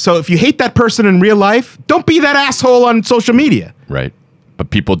 Right. So if you hate that person in real life, don't be that asshole on social media. Right. But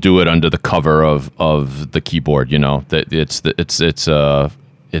people do it under the cover of the keyboard. You know, that it's the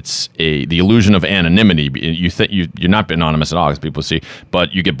illusion of anonymity. You think you're not anonymous at all, as people see,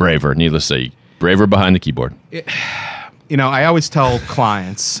 but you get braver. Needless to say, braver behind the keyboard. You know, I always tell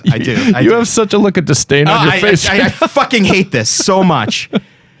clients, I do. You have such a look of disdain on your face. I fucking hate this so much.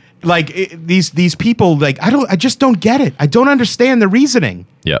 Like these people, like I just don't get it. I don't understand the reasoning.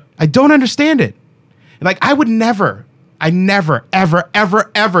 Yeah, I don't understand it. Like I never,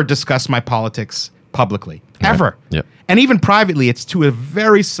 ever discuss my politics publicly. Ever. Right. Yep. And even privately, it's to a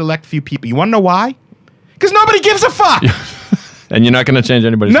very select few people. You want to know why? Because nobody gives a fuck. And you're not going to change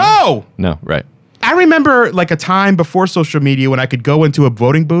anybody's No. No, right. I remember like a time before social media when I could go into a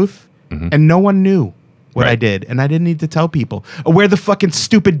voting booth and no one knew what I did. And I didn't need to tell people. Or wear the fucking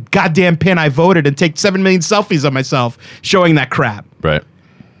stupid goddamn pin I voted and take 7 million selfies of myself showing that crap. Right.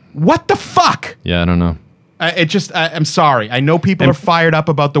 What the fuck? Yeah, I don't know. I'm sorry. I know people are fired up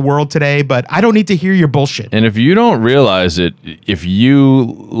about the world today, but I don't need to hear your bullshit. And if you don't realize it,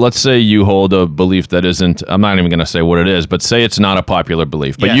 let's say you hold a belief that isn't, I'm not even going to say what it is, but say it's not a popular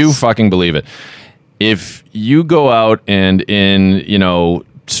belief, but you fucking believe it. If you go out and in,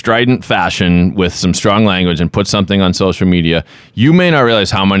 strident fashion with some strong language and put something on social media, you may not realize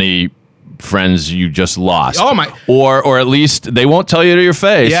how many friends you just lost. Oh my! Or at least they won't tell you to your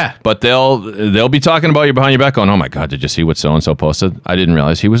face. Yeah. But they'll be talking about you behind your back, going, "Oh my God, did you see what so and so posted? I didn't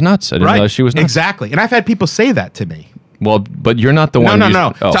realize he was nuts. I didn't realize she was nuts." Exactly. And I've had people say that to me. Well, but you're not the one.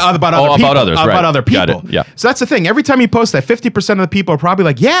 No. Oh. About other people. About others. Right. About other people. Got it. Yeah. So that's the thing. Every time you post that, 50% of the people are probably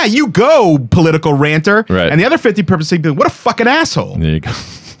like, "Yeah, you go, political ranter," right. And the other 50% people, "What a fucking asshole." There you go.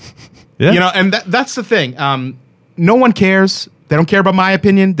 Yeah. And that's the thing. No one cares. They don't care about my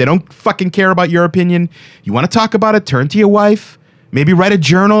opinion. They don't fucking care about your opinion. You want to talk about it, turn to your wife. Maybe write a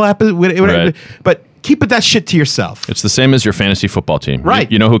journal episode. Right. But keep that shit to yourself. It's the same as your fantasy football team.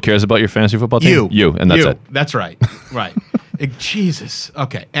 Right. You know who cares about your fantasy football team? You. And that's it. That's right. Right. Jesus.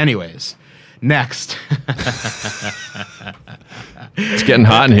 Okay. Anyways. Next. It's getting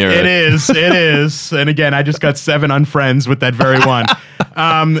hot in here. It is. And again, I just got 7 unfriends with that very one.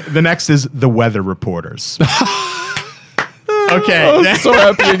 The next is the weather reporters. Okay. I'm so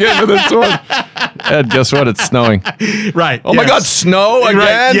happy you're getting to this one. Ed, guess what? It's snowing. Right. Oh my God, snow again?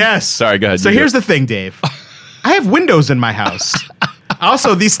 Right. Yes. Sorry, go ahead. So here's the thing, Dave. I have windows in my house.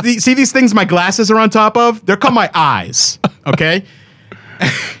 Also, see these things my glasses are on top of? They're called my eyes. Okay?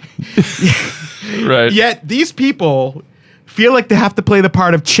 Right. Yet these people feel like they have to play the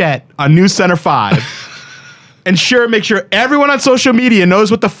part of Chet on News Center 5 and make sure everyone on social media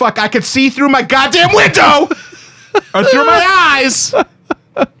knows what the fuck I could see through my goddamn window or through my eyes.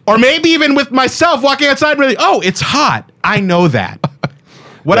 Or maybe even with myself walking outside really, oh, it's hot. I know that.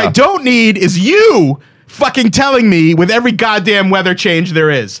 What I don't need is you fucking telling me with every goddamn weather change there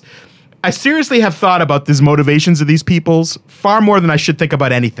is. I seriously have thought about these motivations of these people's far more than I should think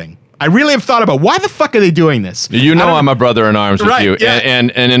about anything. I really have thought about why the fuck are they doing this? You know I'm a brother in arms with you. Yeah.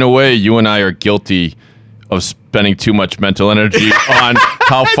 And in a way, you and I are guilty of spending too much mental energy on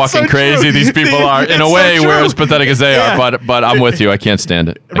how fucking crazy true. these people are. In a way, we're as pathetic as they are. But I'm with you. I can't stand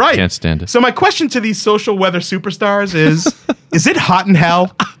it. I can't stand it. So my question to these social weather superstars is it hot in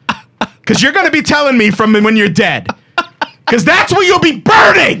hell? Because you're going to be telling me from when you're dead. Because that's where you'll be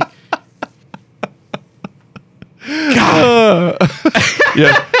burning. God.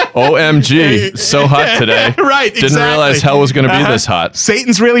 Yeah. OMG. So hot today. Right. Didn't realize hell was going to be this hot.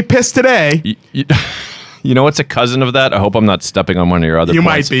 Satan's really pissed today. You know what's a cousin of that? I hope I'm not stepping on one of your other You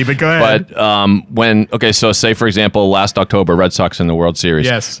points. might be, but go ahead. But so say, for example, last October, Red Sox in the World Series.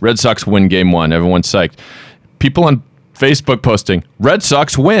 Yes. Red Sox win Game 1. Everyone's psyched. People on Facebook posting, Red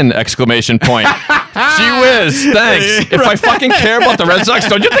Sox win, exclamation point. Gee whiz, thanks. If I fucking care about the Red Sox,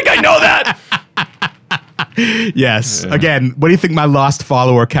 don't you think I know that? Yes. Yeah. Again, what do you think my lost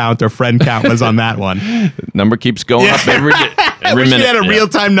follower count or friend count was on that one? Number keeps going up every minute. We had a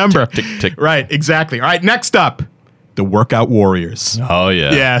real-time number. Tick, tick, tick. Right, exactly. All right, next up, the workout warriors. Oh,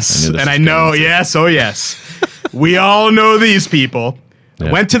 yeah. Yes, I know. Yes, oh, yes. We all know these people. Yeah.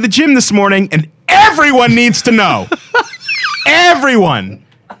 I went to the gym this morning, and everyone needs to know. Everyone.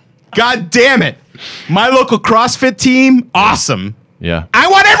 God damn it. My local CrossFit team, awesome. Yeah. I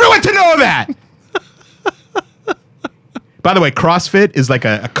want everyone to know that. By the way, CrossFit is like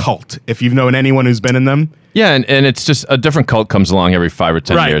a cult. If you've known anyone who's been in them. Yeah, and it's just a different cult comes along every 5 or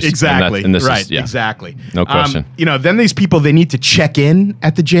 10 years. Exactly. And this right, is, yeah. exactly. No question. Then these people, they need to check in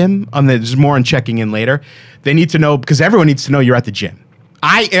at the gym. There's more on checking in later. They need to know, because everyone needs to know you're at the gym.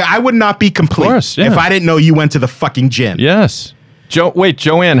 I would not be complete if I didn't know you went to the fucking gym. Yes.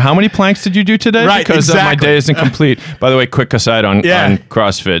 Joanne, how many planks did you do today? Right, because my day isn't complete. By the way, quick aside on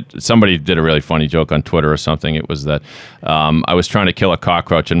CrossFit. Somebody did a really funny joke on Twitter or something. It was that I was trying to kill a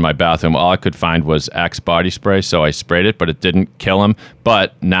cockroach in my bathroom. All I could find was Axe body spray, so I sprayed it, but it didn't kill him.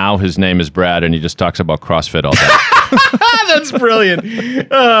 But now his name is Brad, and he just talks about CrossFit all day. That's brilliant.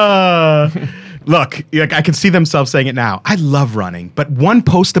 Look, I can see themselves saying it now. I love running, but one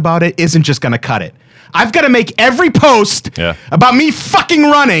post about it isn't just going to cut it. I've got to make every post about me fucking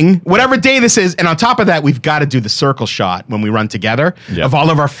running, whatever day this is. And on top of that, we've got to do the circle shot when we run together of all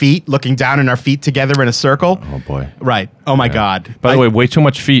of our feet, looking down in our feet together in a circle. Oh, boy. Right. Oh, my God. By the way, way too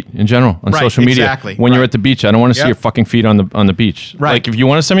much feet in general on social media. Exactly. When you're at the beach, I don't want to see your fucking feet on the beach. Right. Like, if you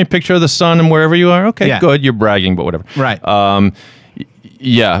want to send me a picture of the sun and wherever you are, okay, good. You're bragging, but whatever. Right.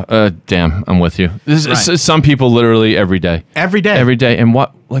 Damn, I'm with you. Some people literally every day. Every day. Every day. And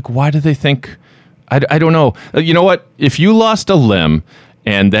why do they think... I don't know. You know what? If you lost a limb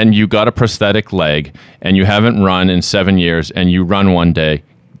and then you got a prosthetic leg and you haven't run in 7 years and you run one day,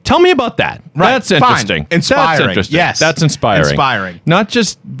 tell me about that. Right. That's interesting. Inspiring. That's interesting. Yes. That's inspiring. Inspiring. Not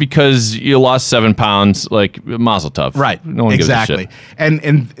just because you lost 7 pounds, like Mazel Tov. Right. No one gives a shit.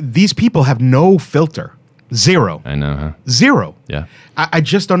 And these people have no filter. Zero. I know, huh? Zero. Yeah. I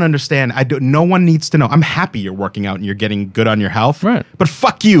just don't understand. No one needs to know. I'm happy you're working out and you're getting good on your health. Right. But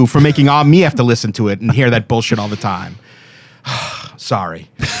fuck you for making me have to listen to it and hear that bullshit all the time. Sorry.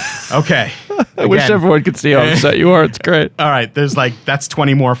 Okay. I wish everyone could see how upset you are. It's great. All right. That's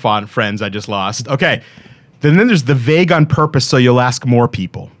 20 more friends I just lost. Okay. Then there's the vague on purpose so you'll ask more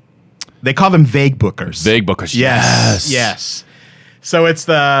people. They call them Vaguebookers. Vaguebookers. Yes. So it's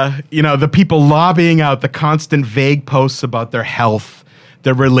the people lobbying out the constant vague posts about their health,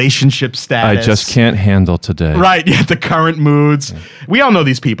 their relationship status. I just can't handle today. Right, the current moods. We all know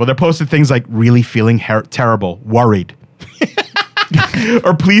these people. They're posting things like really feeling terrible, worried.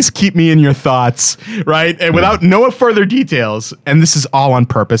 Or please keep me in your thoughts, right? And without no further details. And this is all on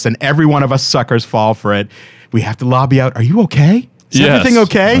purpose, and every one of us suckers fall for it. We have to lobby out, are you okay? Is everything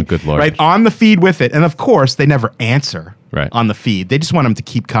okay? Oh, good Lord. Right, on the feed with it. And of course, they never answer. Right. On the feed. They just want them to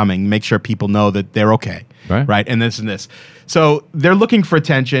keep coming, make sure people know that they're okay. Right. And this and this. So they're looking for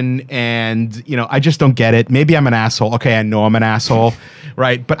attention, and, I just don't get it. Maybe I'm an asshole. Okay, I know I'm an asshole,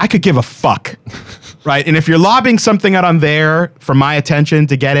 right? But I could give a fuck, right? And if you're lobbying something out on there for my attention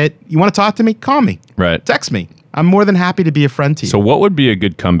to get it, you want to talk to me? Call me. Right. Text me. I'm more than happy to be a friend to you. So what would be a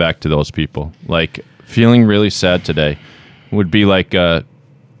good comeback to those people? Like, feeling really sad today would be like, no,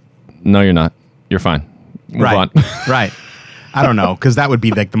 you're not. You're fine. Move on. Right. I don't know, because that would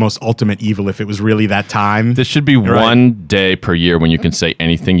be like the most ultimate evil if it was really that time. There should be one day per year when you can say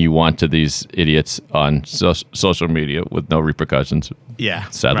anything you want to these idiots on social media with no repercussions. Yeah.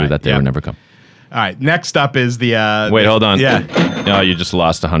 Sadly, that day will never come. All right. Next up is the... Wait, hold on. Yeah. No, you just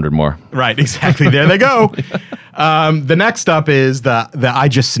lost 100 more. Right, exactly. There they go. The next up is the I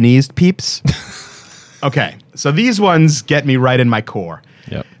just sneezed peeps. Okay. So these ones get me right in my core.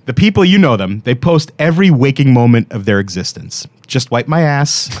 Yep. The people, you know them, they post every waking moment of their existence. Just wipe my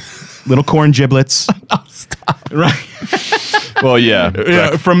ass, little corn giblets. Oh, stop. Right. Well,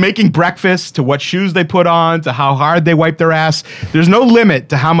 yeah. From making breakfast to what shoes they put on to how hard they wipe their ass. There's no limit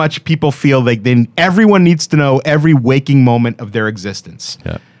to how much people feel like everyone needs to know every waking moment of their existence.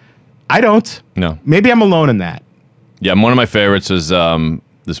 Yeah. I don't. No. Maybe I'm alone in that. Yeah, one of my favorites is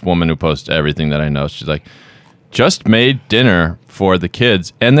this woman who posts everything that I know. She's like, just made dinner for the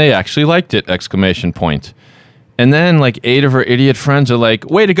kids, and they actually liked it! ! And then, like, 8 of her idiot friends are like,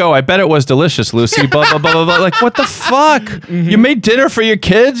 way to go, I bet it was delicious, Lucy, blah, blah, blah, blah, blah. Like, what the fuck? Mm-hmm. You made dinner for your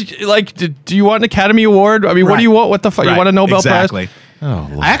kids? Like, do you want an Academy Award? I mean, what do you want? What the fuck? You want a Nobel Prize? Oh,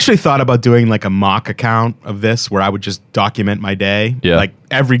 Lord. I actually thought about doing like a mock account of this where I would just document my day. Yeah. Like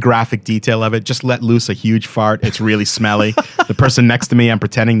every graphic detail of it. Just let loose a huge fart. It's really smelly. The person next to me, I'm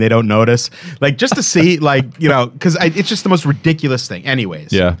pretending they don't notice. Like just to see, like, because it's just the most ridiculous thing.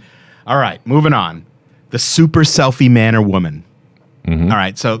 Anyways. Yeah. All right. Moving on. The super selfie man or woman. Mm-hmm. All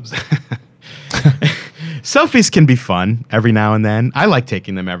right. So selfies can be fun every now and then. I like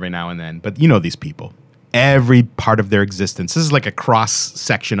taking them every now and then. But you know these people. every part of their existence. This is like a cross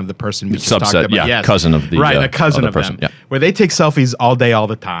section of the person we just talked Subset, about. yeah, cousin of the right, a cousin other of person, them, yeah. where they take selfies all day, all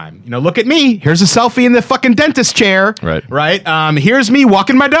the time. Look at me. Here's a selfie in the fucking dentist chair. Right. Here's me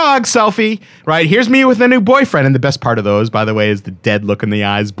walking my dog. Selfie. Right. Here's me with a new boyfriend. And the best part of those, by the way, is the dead look in the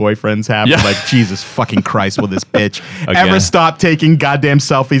eyes boyfriends have. Yeah. Like, Jesus fucking Christ, will this bitch ever stop taking goddamn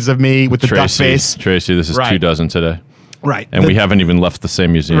selfies of me with the duck face? Tracy, this is 24 today. Right. And we haven't even left the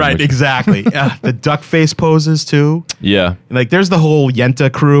same museum. Right, exactly. The duck face poses, too. Yeah. Like, there's the whole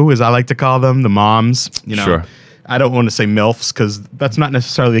Yenta crew, as I like to call them, the moms. Sure. I don't want to say MILFs, because that's not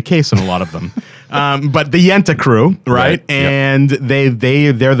necessarily the case in a lot of them. But the Yenta crew, right? And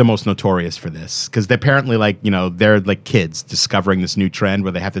they're the most notorious for this, because they're apparently they're like kids discovering this new trend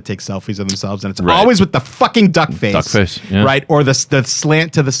where they have to take selfies of themselves, and it's always with the fucking duck face. Duck face, yeah. Right? Or the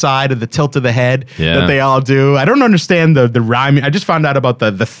slant to the side or the tilt of the head Yeah. that they all do. I don't understand the rhyming. I just found out about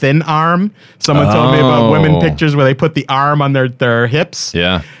the thin arm. Someone told me about women pictures where they put the arm on their hips.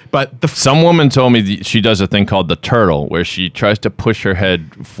 Yeah. But some woman told me she does a thing called the turtle, where she tries to push her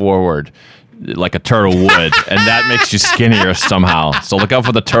head forward like a turtle would, and that makes you skinnier somehow. So look out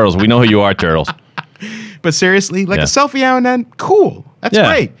for the turtles. We know who you are, turtles. But seriously, a selfie now and then, cool. That's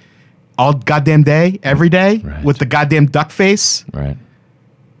great. All goddamn day, every day, with the goddamn duck face. Right.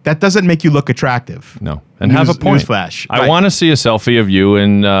 That doesn't make you look attractive. No. And have a point. Newsflash. I want to see a selfie of you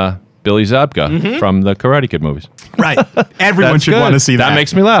and Billy Zabka from the Karate Kid movies. Right. Everyone should want to see that. That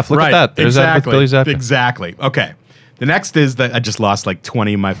makes me laugh. Look at that. There's that with Billy Zabka. Exactly. Okay. The next is that I just lost like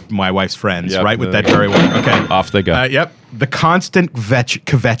 20 of my wife's friends, Yep, right? With that very one. Okay. Off they go. Yep. The constant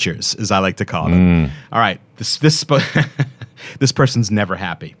kvetchers, as I like to call them. All right. This person's never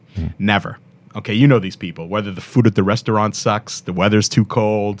happy. Never. Okay, you know these people. Whether the food at the restaurant sucks, the weather's too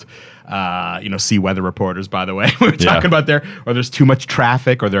cold, see weather reporters, by the way, we're talking about there, or there's too much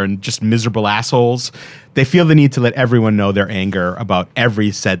traffic, or they're just miserable assholes. They feel the need to let everyone know their anger about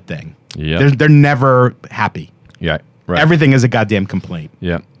every said thing. Yeah. They're never happy. Yeah. Right. Everything is a goddamn complaint.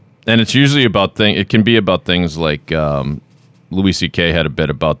 Yeah. And it's usually about it can be about things like Louis C.K. had a bit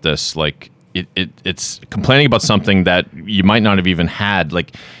about this, like it's complaining about something that you might not have even had.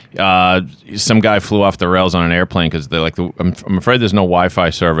 Like some guy flew off the rails on an airplane because they're like, I'm afraid there's no Wi-Fi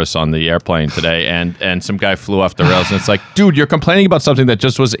service on the airplane today, and some guy flew off the rails, and it's like, dude, you're complaining about something that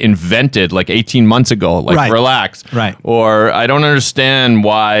just was invented like 18 months ago. Like, relax. Right. Or I don't understand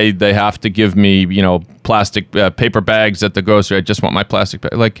why they have to give me, plastic paper bags at the grocery. I just want my plastic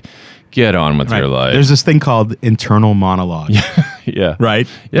bag. Like, get on with your life. There's this thing called internal monologue. Yeah. Right?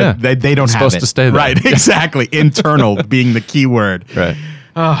 Yeah. But they don't it's have supposed it. to stay there. Right, exactly. Internal being the key word. Right.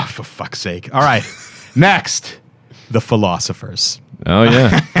 Oh, for fuck's sake. All right. Next, the philosophers. Oh,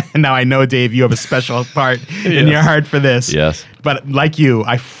 yeah. Now, I know, Dave, you have a special part in your heart for this. Yes. But like you,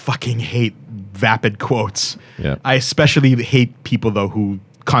 I fucking hate vapid quotes. Yeah. I especially hate people, though, who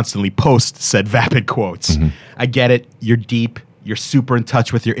constantly post said vapid quotes. Mm-hmm. I get it. You're deep. You're super in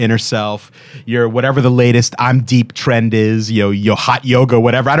touch with your inner self. You're whatever the latest I'm deep trend is, your hot yoga,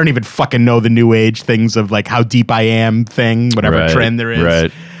 whatever. I don't even fucking know the new age things of like how deep I am thing, whatever trend there is.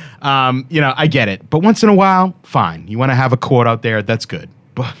 Right. I get it. But once in a while, fine. You want to have a quote out there, that's good.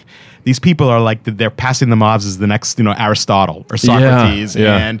 But these people are like, they're passing them off as the next, Aristotle or Socrates.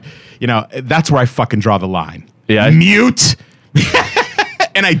 Yeah. And, that's where I fucking draw the line. Yeah. Mute.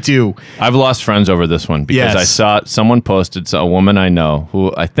 And I do. I've lost friends over this one because I saw someone posted, a woman I know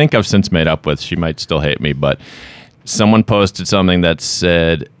who I think I've since made up with. She might still hate me, but someone posted something that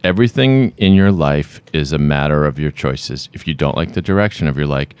said, everything in your life is a matter of your choices. If you don't like the direction of your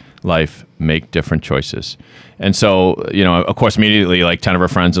life, make different choices. And so, of course, immediately, like 10 of her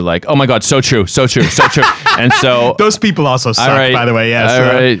friends are like, oh my God, so true, so true, so true. And so those people also suck, by the way. Yes.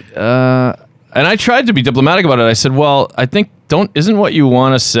 All right. And I tried to be diplomatic about it. I said, well, I think isn't what you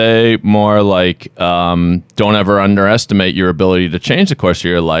want to say more like don't ever underestimate your ability to change the course of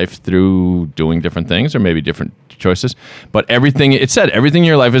your life through doing different things or maybe different choices. But everything in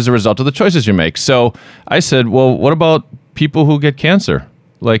your life is a result of the choices you make. So I said, well, what about people who get cancer?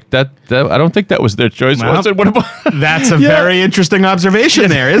 Like that I don't think that was their choice. Well, I said, what about that's a very interesting observation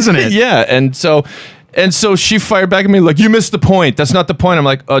there, isn't it? Yeah. And so she fired back at me like, you missed the point. That's not the point. I'm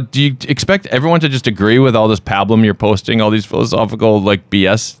like, do you expect everyone to just agree with all this pablum you're posting, all these philosophical like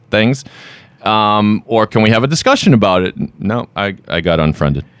BS things? Or can we have a discussion about it? No, I got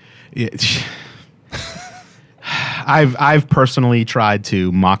unfriended. I've personally tried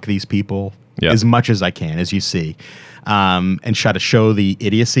to mock these people as much as I can, as you see, and try to show the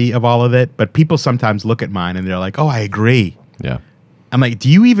idiocy of all of it. But people sometimes look at mine and they're like, oh, I agree. Yeah. I'm like, do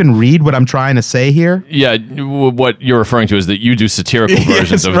you even read what I'm trying to say here? Yeah, what you're referring to is that you do satirical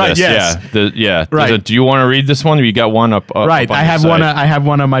versions of this. Yes. Yeah. Right. Do you want to read this one? You got one up. Right. Up on I your have site. one. I have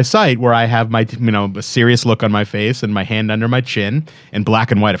one on my site where I have my, a serious look on my face and my hand under my chin, in black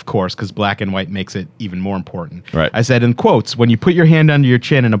and white, of course, because black and white makes it even more important. Right. I said in quotes, when you put your hand under your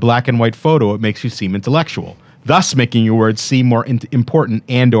chin in a black and white photo, it makes you seem intellectual, thus making your words seem more important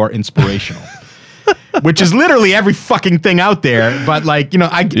and/or inspirational. Which is literally every fucking thing out there, but You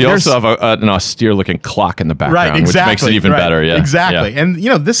also have an austere-looking clock in the background, right, exactly, which makes it even better. Yeah, exactly. Yeah.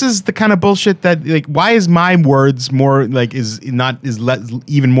 And this is the kind of bullshit that why is my words more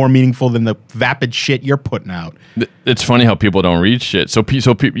even more meaningful than the vapid shit you're putting out? It's funny how people don't read shit. So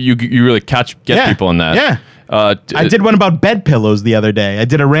you really get people in that. Yeah. I did one about bed pillows the other day. I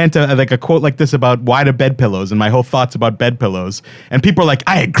did a rant, a quote like this about why do bed pillows and my whole thoughts about bed pillows. And people are like,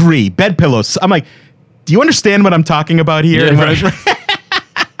 I agree, bed pillows. I'm like, do you understand what I'm talking about here? Yeah,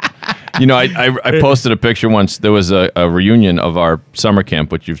 I posted a picture once. There was a reunion of our summer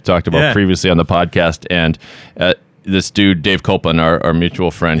camp, which you've talked about previously on the podcast, and this dude, Dave Copeland, our mutual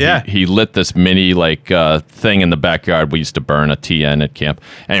friend, he lit this mini thing in the backyard. We used to burn a TN at camp.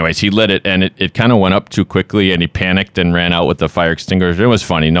 Anyways, he lit it, and it kind of went up too quickly, and he panicked and ran out with the fire extinguisher. It was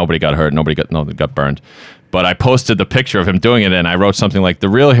funny. Nobody got hurt. Nobody got burned. But I posted the picture of him doing it, and I wrote something like, the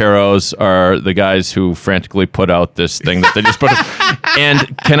real heroes are the guys who frantically put out this thing that they just put out.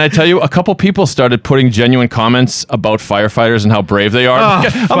 And can I tell you, a couple people started putting genuine comments about firefighters and how brave they are. I'm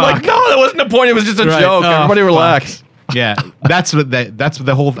like, no, that wasn't the point. It was just a joke. Everybody relax. Yeah, that's what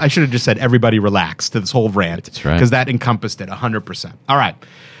the whole. I should have just said everybody relax to this whole rant. That's right. Because that encompassed it 100%. All right.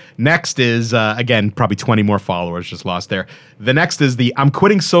 Next is, again, probably 20 more followers just lost there. The next is the I'm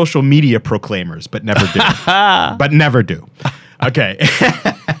quitting social media proclaimers, but never do. But never do. Okay.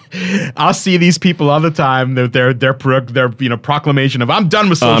 I'll see these people all the time. Their proclamation of I'm done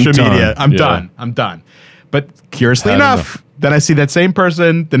with social media. I'm done. But curiously enough, then I see that same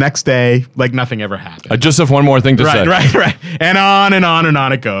person the next day, like nothing ever happened. I just have one more thing to say. Right. And on and on and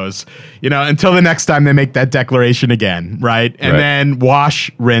on it goes. Until the next time they make that declaration again, right? And then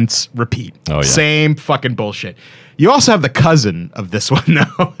wash, rinse, repeat. Oh, yeah. Same fucking bullshit. You also have the cousin of this one,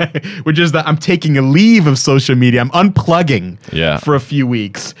 though, which is that I'm taking a leave of social media. I'm unplugging for a few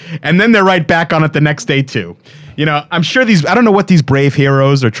weeks. And then they're right back on it the next day, too. I'm sure I don't know what these brave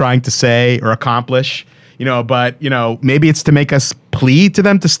heroes are trying to say or accomplish. But maybe it's to make us plead to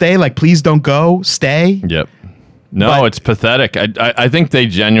them to stay. Like, please don't go, stay. Yep. No, it's pathetic. I think they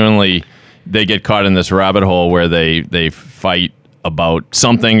genuinely get caught in this rabbit hole where they fight about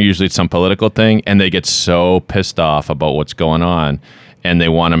something, usually it's some political thing, and they get so pissed off about what's going on, and they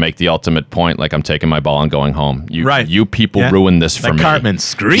want to make the ultimate point, like, I'm taking my ball and going home. You people ruined this for me. Cartman,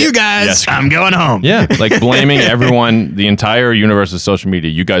 screw you guys. I'm going home. Yeah, like blaming everyone, the entire universe of social media.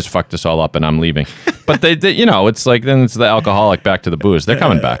 You guys fucked this all up, and I'm leaving. But they it's like, then it's the alcoholic back to the booze. They're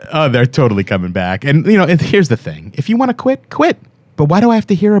coming back. Oh, they're totally coming back. And here's the thing: if you want to quit. But why do I have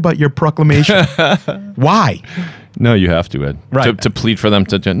to hear about your proclamation? Why? No, you have to, Ed. Right. To plead for them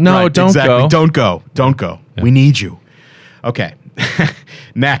to don't exactly. go. Don't go. Yeah. We need you. Okay.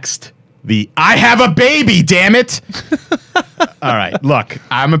 Next, I have a baby, damn it. All right. Look,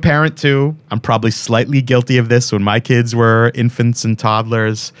 I'm a parent too. I'm probably slightly guilty of this when my kids were infants and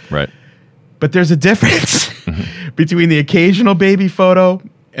toddlers. Right. But there's a difference between the occasional baby photo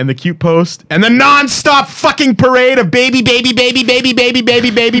and the cute post and the nonstop fucking parade of baby.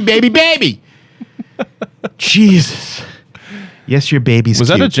 Jesus. Yes, your baby's cute. Was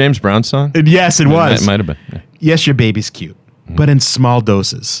that a James Brown song? Yes, it was. It might have been. Yeah. Yes, your baby's cute, but in small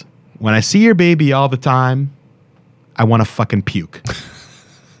doses. When I see your baby all the time, I want to fucking puke.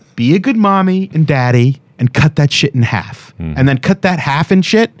 Be a good mommy and daddy and cut that shit in half. And then cut that half in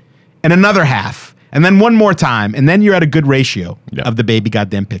shit and another half. And then one more time. And then you're at a good ratio of the baby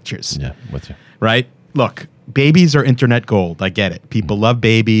goddamn pictures. Yeah, with you. Right? Look, babies are internet gold. I get it. People love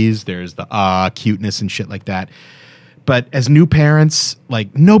babies. There's the cuteness and shit like that. But as new parents,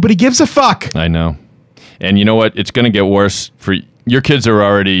 like, nobody gives a fuck. I know. And you know what? It's going to get worse for your kids are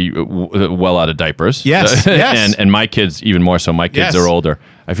already well out of diapers. Yes, yes. And my kids even more so. My kids are older.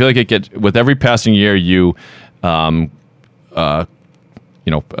 I feel like it gets with every passing year. You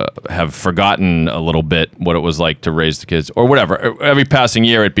have forgotten a little bit what it was like to raise the kids or whatever. Every passing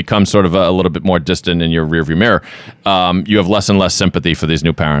year, it becomes sort of a little bit more distant in your rearview mirror. You have less and less sympathy for these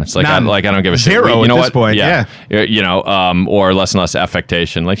new parents. Like, I don't give a shit. Zero at this point. Yeah. Or less and less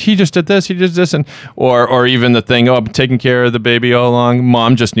affectation. Like, he just did this, and or even the thing, I'm taking care of the baby all along.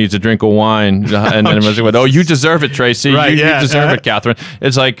 Mom just needs a drink of wine, and then everyone's like, "Oh, you deserve it, Tracy. Right, you deserve it, Catherine."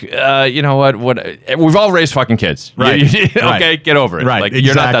 It's like, you know what? We've all raised fucking kids. Right. Okay, get over it. Right. Like,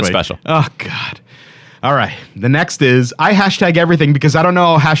 you're not that special. Oh, God. All right. The next is, I hashtag everything because I don't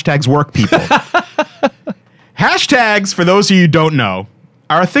know how hashtags work, people. Hashtags, for those of you who don't know,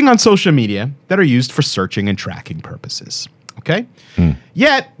 are a thing on social media that are used for searching and tracking purposes. Okay?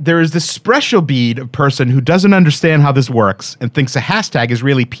 Yet, there is this special breed of person who doesn't understand how this works and thinks a hashtag is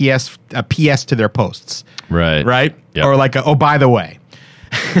really a PS to their posts. Right. Right? Yep. Or like, oh, by the way.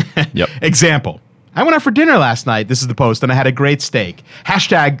 Yep. Example. I went out for dinner last night. This is the post, and I had a great steak.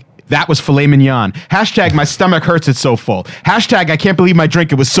 Hashtag, that was filet mignon. Hashtag, my stomach hurts, it's so full. Hashtag, I can't believe my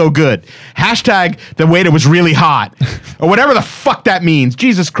drink, it was so good. Hashtag, the waiter was really hot. Or whatever the fuck that means.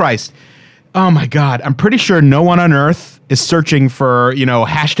 Jesus Christ. Oh my God. I'm pretty sure no one on earth is searching for,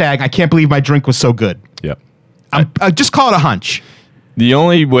 hashtag, I can't believe my drink was so good. Yep. I just call it a hunch. The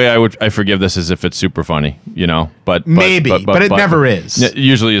only way I forgive this is if it's super funny, but maybe, but it never is. It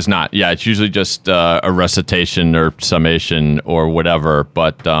usually is not. Yeah, it's usually just a recitation or summation or whatever.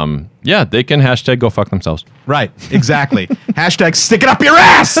 But yeah, they can hashtag go fuck themselves. Right, exactly. Hashtag stick it up your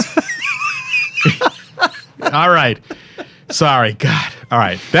ass. All right. Sorry, God. All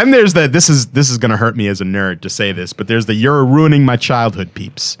right. Then there's this is gonna hurt me as a nerd to say this, but there's the "you're ruining my childhood"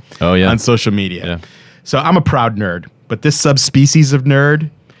 peeps. Oh yeah. On social media. Yeah. So I'm a proud nerd. But this subspecies of nerd,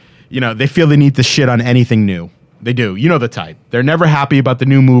 they feel they need to shit on anything new. They do. You know the type. They're never happy about the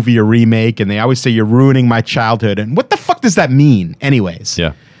new movie or remake, and they always say, you're ruining my childhood. And what the fuck does that mean, anyways?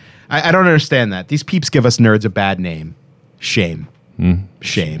 Yeah. I don't understand that. These peeps give us nerds a bad name. Shame.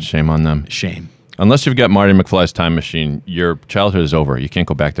 Shame. Shame on them. Shame. Unless you've got Marty McFly's time machine, your childhood is over. You can't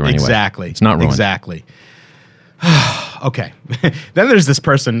go back there anyway. Exactly. It's not ruined. Exactly. Okay. Then there's this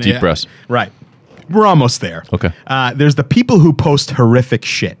person. Deep breaths. Right. We're almost there. Okay. There's the people who post horrific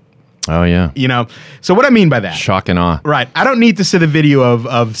shit. Oh, yeah. So what I mean by that. Shock and awe. Right. I don't need to see the video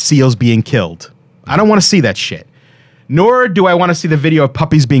of seals being killed. I don't want to see that shit. Nor do I want to see the video of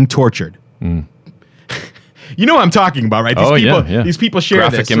puppies being tortured. You know what I'm talking about, right? These people share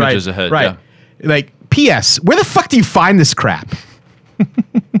graphic this. images right, ahead. Right. Yeah. Like, P.S., where the fuck do you find this crap?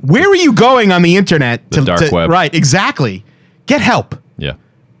 Where are you going on the internet? The dark web. Right, exactly. Get help. Yeah.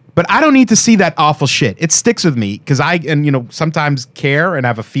 But I don't need to see that awful shit. It sticks with me because sometimes care and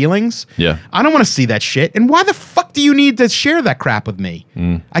have a feelings. Yeah. I don't want to see that shit. And why the fuck do you need to share that crap with me?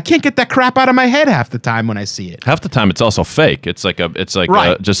 I can't get that crap out of my head half the time when I see it. Half the time it's also fake. It's like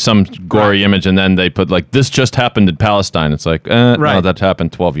Right. just some gory image, and then they put like, this just happened in Palestine. It's like, no, that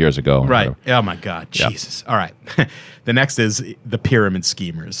happened 12 years ago. Right. Oh my God. Yep. Jesus. All right. The next is the pyramid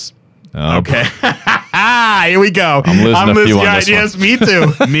schemers. Oh, Okay. Here we go. I'm losing a few on this yes, one. me too.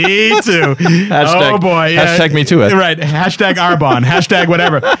 Me too. Hashtag, oh boy. Yeah. Hashtag me too, Ed. Right. Hashtag Arbonne. Hashtag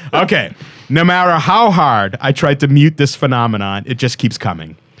whatever. Okay. No matter how hard I tried to mute this phenomenon, it just keeps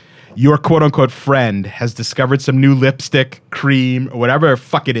coming. Your quote-unquote friend has discovered some new lipstick, cream, or whatever the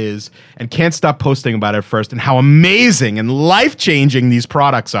fuck it is, and can't stop posting about it first and how amazing and life-changing these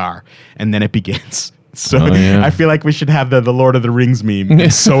products are. And then it begins. So I feel like we should have the Lord of the Rings meme.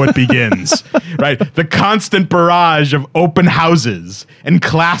 And so it begins, right? The constant barrage of open houses and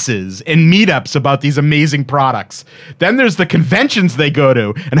classes and meetups about these amazing products. Then there's the conventions they go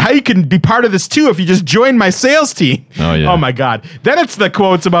to and how you can be part of this too if you just join my sales team. Oh, yeah. Oh my God. Then it's the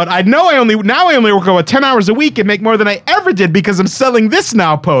quotes about, I only work about 10 hours a week and make more than I ever did because I'm selling this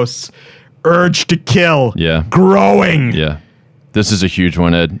now posts. Urge to kill. Yeah. Growing. Yeah. This is a huge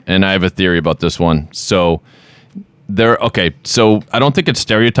one, Ed, and I have a theory about this one. So I don't think it's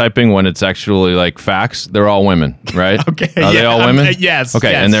stereotyping when it's actually like facts. They're all women, right? Okay. Are they all women? Yes.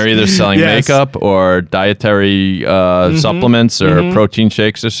 Okay, yes. and they're either selling Yes. makeup or dietary supplements or protein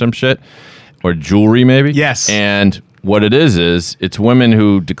shakes or some shit, or jewelry maybe. Yes. And what it is it's women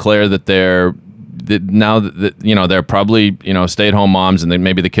who declare that they're they're probably stay-at-home moms, and then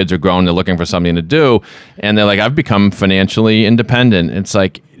maybe the kids are grown, they're looking for something to do, and they're like, I've become financially independent. It's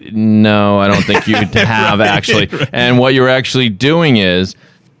like, no, I don't think you have actually. Right. And what you're actually doing is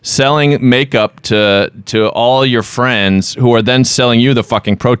selling makeup to all your friends who are then selling you the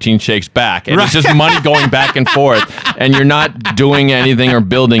fucking protein shakes back, and it's just money going back and forth, and you're not doing anything or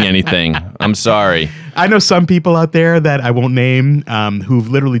building anything. I'm sorry. I know some people out there that I won't name who've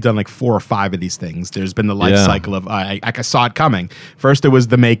literally done like 4 or 5 of these things. There's been the life cycle of, I saw it coming. First it was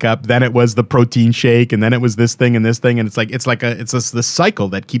the makeup, then it was the protein shake, and then it was this thing and this thing. And it's this cycle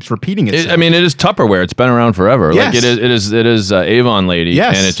that keeps repeating itself. It is Tupperware. It's been around forever. Yes. Like it is Avon Lady.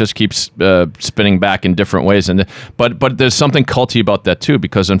 Yes. And it just keeps spinning back in different ways. But there's something culty about that too,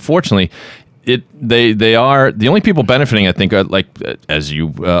 because unfortunately, they are the only people benefiting. I think, are like as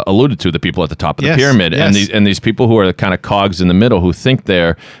you alluded to, the people at the top of the pyramid, and these people who are the kind of cogs in the middle who think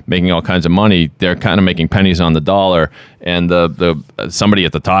they're making all kinds of money. They're kind of making pennies on the dollar, and the somebody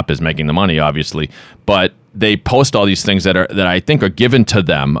at the top is making the money, obviously, but they post all these things that I think are given to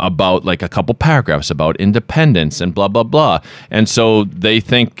them about like a couple paragraphs about independence and blah blah blah, and so they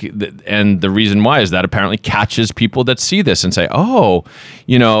think and the reason why is that apparently catches people that see this and say, oh,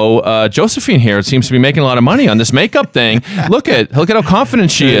 Josephine here seems to be making a lot of money on this makeup thing. Look at how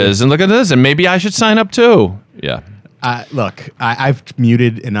confident she is, and look at this, and maybe I should sign up too. Yeah. Look, I've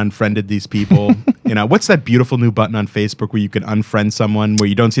muted and unfriended these people. What's that beautiful new button on Facebook where you can unfriend someone where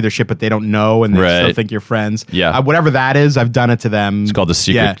you don't see their shit but they don't know and they still think you're friends? Yeah. Whatever that is, I've done it to them. It's called the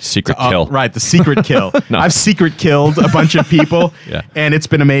secret kill. Right, the secret kill. No. I've secret killed a bunch of people, and it's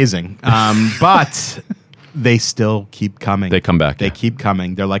been amazing. But they still keep coming. They come back. They keep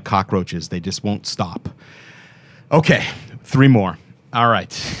coming. They're like cockroaches. They just won't stop. Okay, 3 more. All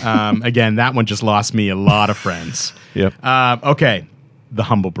right. Again, that one just lost me a lot of friends. Yep. Okay. The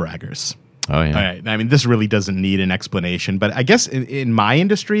humble braggers. Oh, yeah. All right. I mean, this really doesn't need an explanation, but I guess in my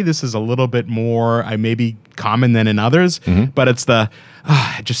industry, this is a little bit more maybe common than in others, but it's I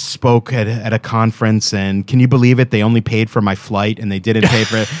just spoke at a conference, and can you believe it? They only paid for my flight, and they didn't pay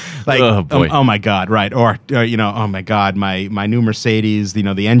for it. Like, oh my God, right. Or, oh my God, my new Mercedes,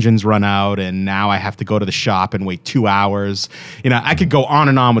 the engine's run out, and now I have to go to the shop and wait 2 hours. I could go on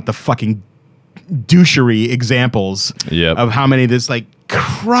and on with the fucking douchery examples of how many this, like,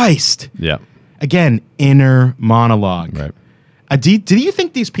 Christ. Yeah. Again, inner monologue. Right. Do you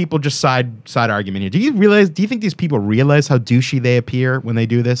think these people just side argument here? Do you think these people realize how douchey they appear when they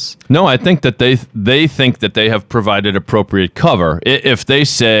do this? No, I think that they think that they have provided appropriate cover. If they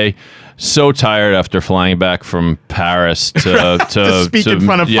say, so tired after flying back from Paris to speak in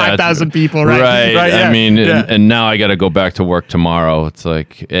front of 5,000 people, right? Right. Yeah. I mean, and now I got to go back to work tomorrow. It's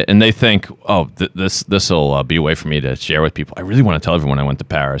like, and they think, oh, this will be a way for me to share with people. I really want to tell everyone I went to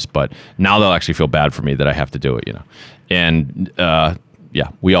Paris, but now they'll actually feel bad for me that I have to do it, And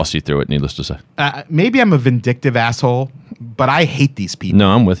we all see through it, needless to say. Maybe I'm a vindictive asshole, but I hate these people. No,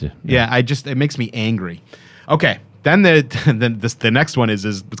 I'm with you. Yeah, it makes me angry. Okay, then the next one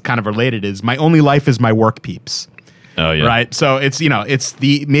is kind of related. Is my only life is my work, peeps. Oh yeah. Right. So it's it's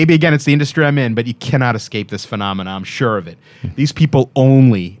the industry I'm in, but you cannot escape this phenomenon. I'm sure of it. These people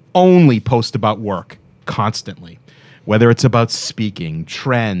only post about work constantly. Whether it's about speaking,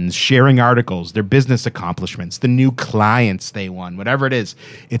 trends, sharing articles, their business accomplishments, the new clients they won, whatever it is,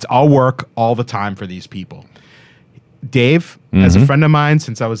 it's all work all the time for these people. Dave, as a friend of mine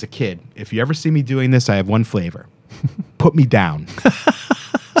since I was a kid, if you ever see me doing this, I have one flavor. Put me down.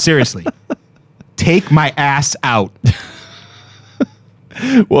 Seriously. Take my ass out.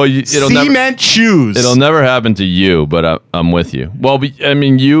 Well, cement shoes. It'll never happen to you, but I'm with you. Well, I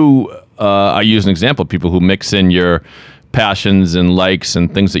mean, I use an example of people who mix in your passions and likes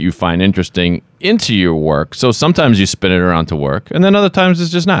and things that you find interesting into your work. So sometimes you spin it around to work, and then other times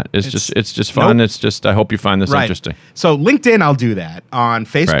it's just not. It's just fun. Nope. It's just, I hope you find this interesting. So LinkedIn, I'll do that. On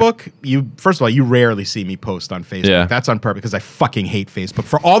Facebook, first of all, you rarely see me post on Facebook. Yeah. That's on purpose because I fucking hate Facebook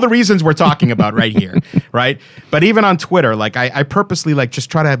for all the reasons we're talking about right here, right? But even on Twitter, like I purposely like just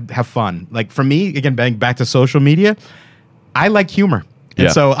try to have fun. Like for me, again, back to social media, I like humor. And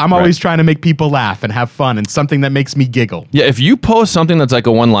so I'm always trying to make people laugh and have fun and something that makes me giggle. Yeah, if you post something that's like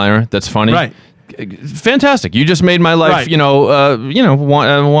a one-liner that's funny, fantastic. You just made my life,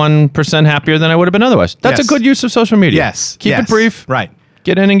 1% happier than I would have been otherwise. That's a good use of social media. Yes. Keep it brief. Right.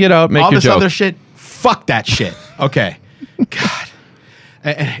 Get in and get out. Make all your this joke. Other shit. Fuck that shit. Okay. God.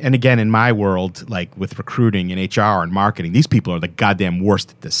 And again, in my world, like with recruiting and HR and marketing, these people are the goddamn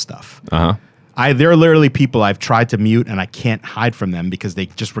worst at this stuff. There are literally people I've tried to mute and I can't hide from them because they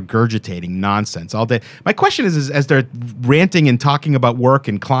just regurgitating nonsense all day. My question is as they're ranting and talking about work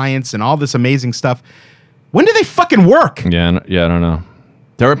and clients and all this amazing stuff, when do they fucking work? Yeah, I don't know.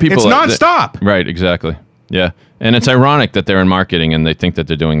 There are people. It's nonstop. Right, exactly. Yeah, and it's ironic that they're in marketing and they think that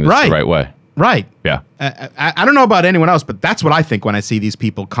they're doing this the right way. Right. Yeah. I don't know about anyone else, but that's what I think when I see these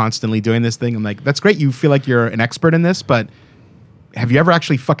people constantly doing this thing. I'm like, that's great. You feel like you're an expert in this, but have you ever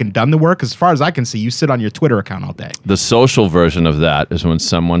actually fucking done the work? As far as I can see, you sit on your Twitter account all day. The social version of that is when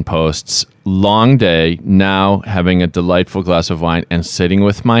someone posts, long day, now having a delightful glass of wine and sitting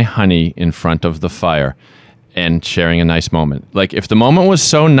with my honey in front of the fire and sharing a nice moment. Like, if the moment was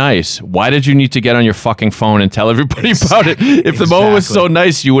so nice, why did you need to get on your fucking phone and tell everybody about it? If the moment was so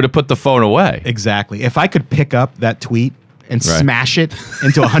nice, you would have put the phone away. Exactly. If I could pick up that tweet and smash it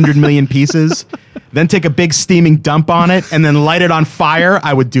into 100 million pieces, then take a big steaming dump on it, and then light it on fire,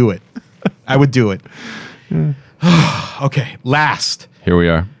 I would do it. I would do it. Okay, last. Here we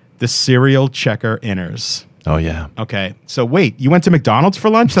are. The cereal checker inners. Oh, yeah. Okay, so wait, you went to McDonald's for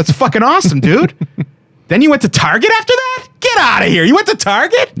lunch? That's fucking awesome, dude. Then you went to Target after that? Get out of here. You went to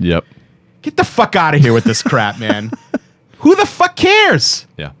Target? Yep. Get the fuck out of here with this crap, man. Who the fuck cares?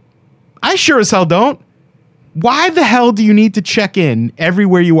 Yeah. I sure as hell don't. Why the hell do you need to check in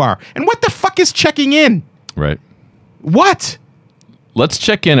everywhere you are? And what the fuck is checking in? Right. What? Let's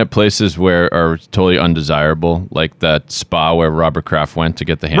check in at places where are totally undesirable, like that spa where Robert Kraft went to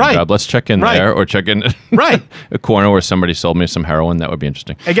get the hand job. Let's check in there, or check in a corner where somebody sold me some heroin. That would be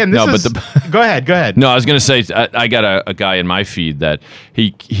interesting. Again, go ahead. No, I was going to say I got a guy in my feed that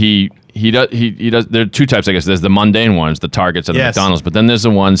he does. There are two types, I guess. There's the mundane ones, the Targets and the McDonald's, but then there's the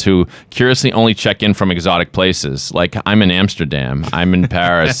ones who curiously only check in from exotic places. Like, I'm in Amsterdam, I'm in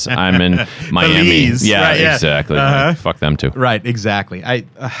Paris, I'm in Miami. Belize. Yeah, right, exactly. Uh-huh. Fuck them too. Right, exactly.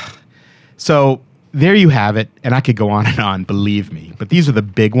 So there you have it, and I could go on and on, believe me. But these are the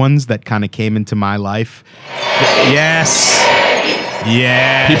big ones that kind of came into my life. Yes.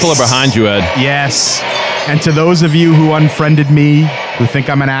 People are behind you, Ed. Yes. And to those of you who unfriended me, who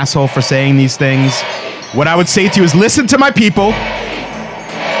think I'm an asshole for saying these things, what I would say to you is listen to my people.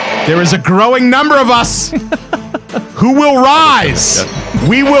 There is a growing number of us who will rise.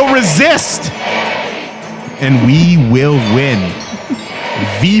 We will resist. And we will win.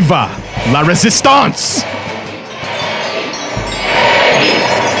 Viva la resistance!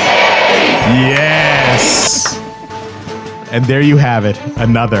 Yes. And there you have it.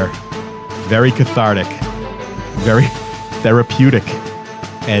 Another very cathartic, very therapeutic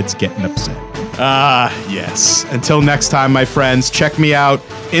Ed's getting upset. Yes. Until next time, my friends, check me out.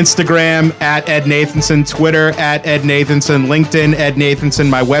 Instagram at Ed Nathanson, Twitter at Ed Nathanson, LinkedIn Ed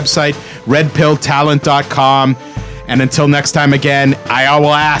Nathanson, my website, redpilltalent.com. And until next time again, I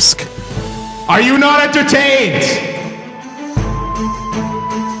will ask, are you not entertained?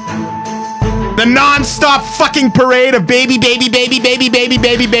 The non-stop fucking parade of baby, baby, baby, baby, baby,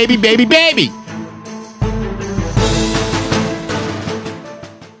 baby, baby, baby, baby.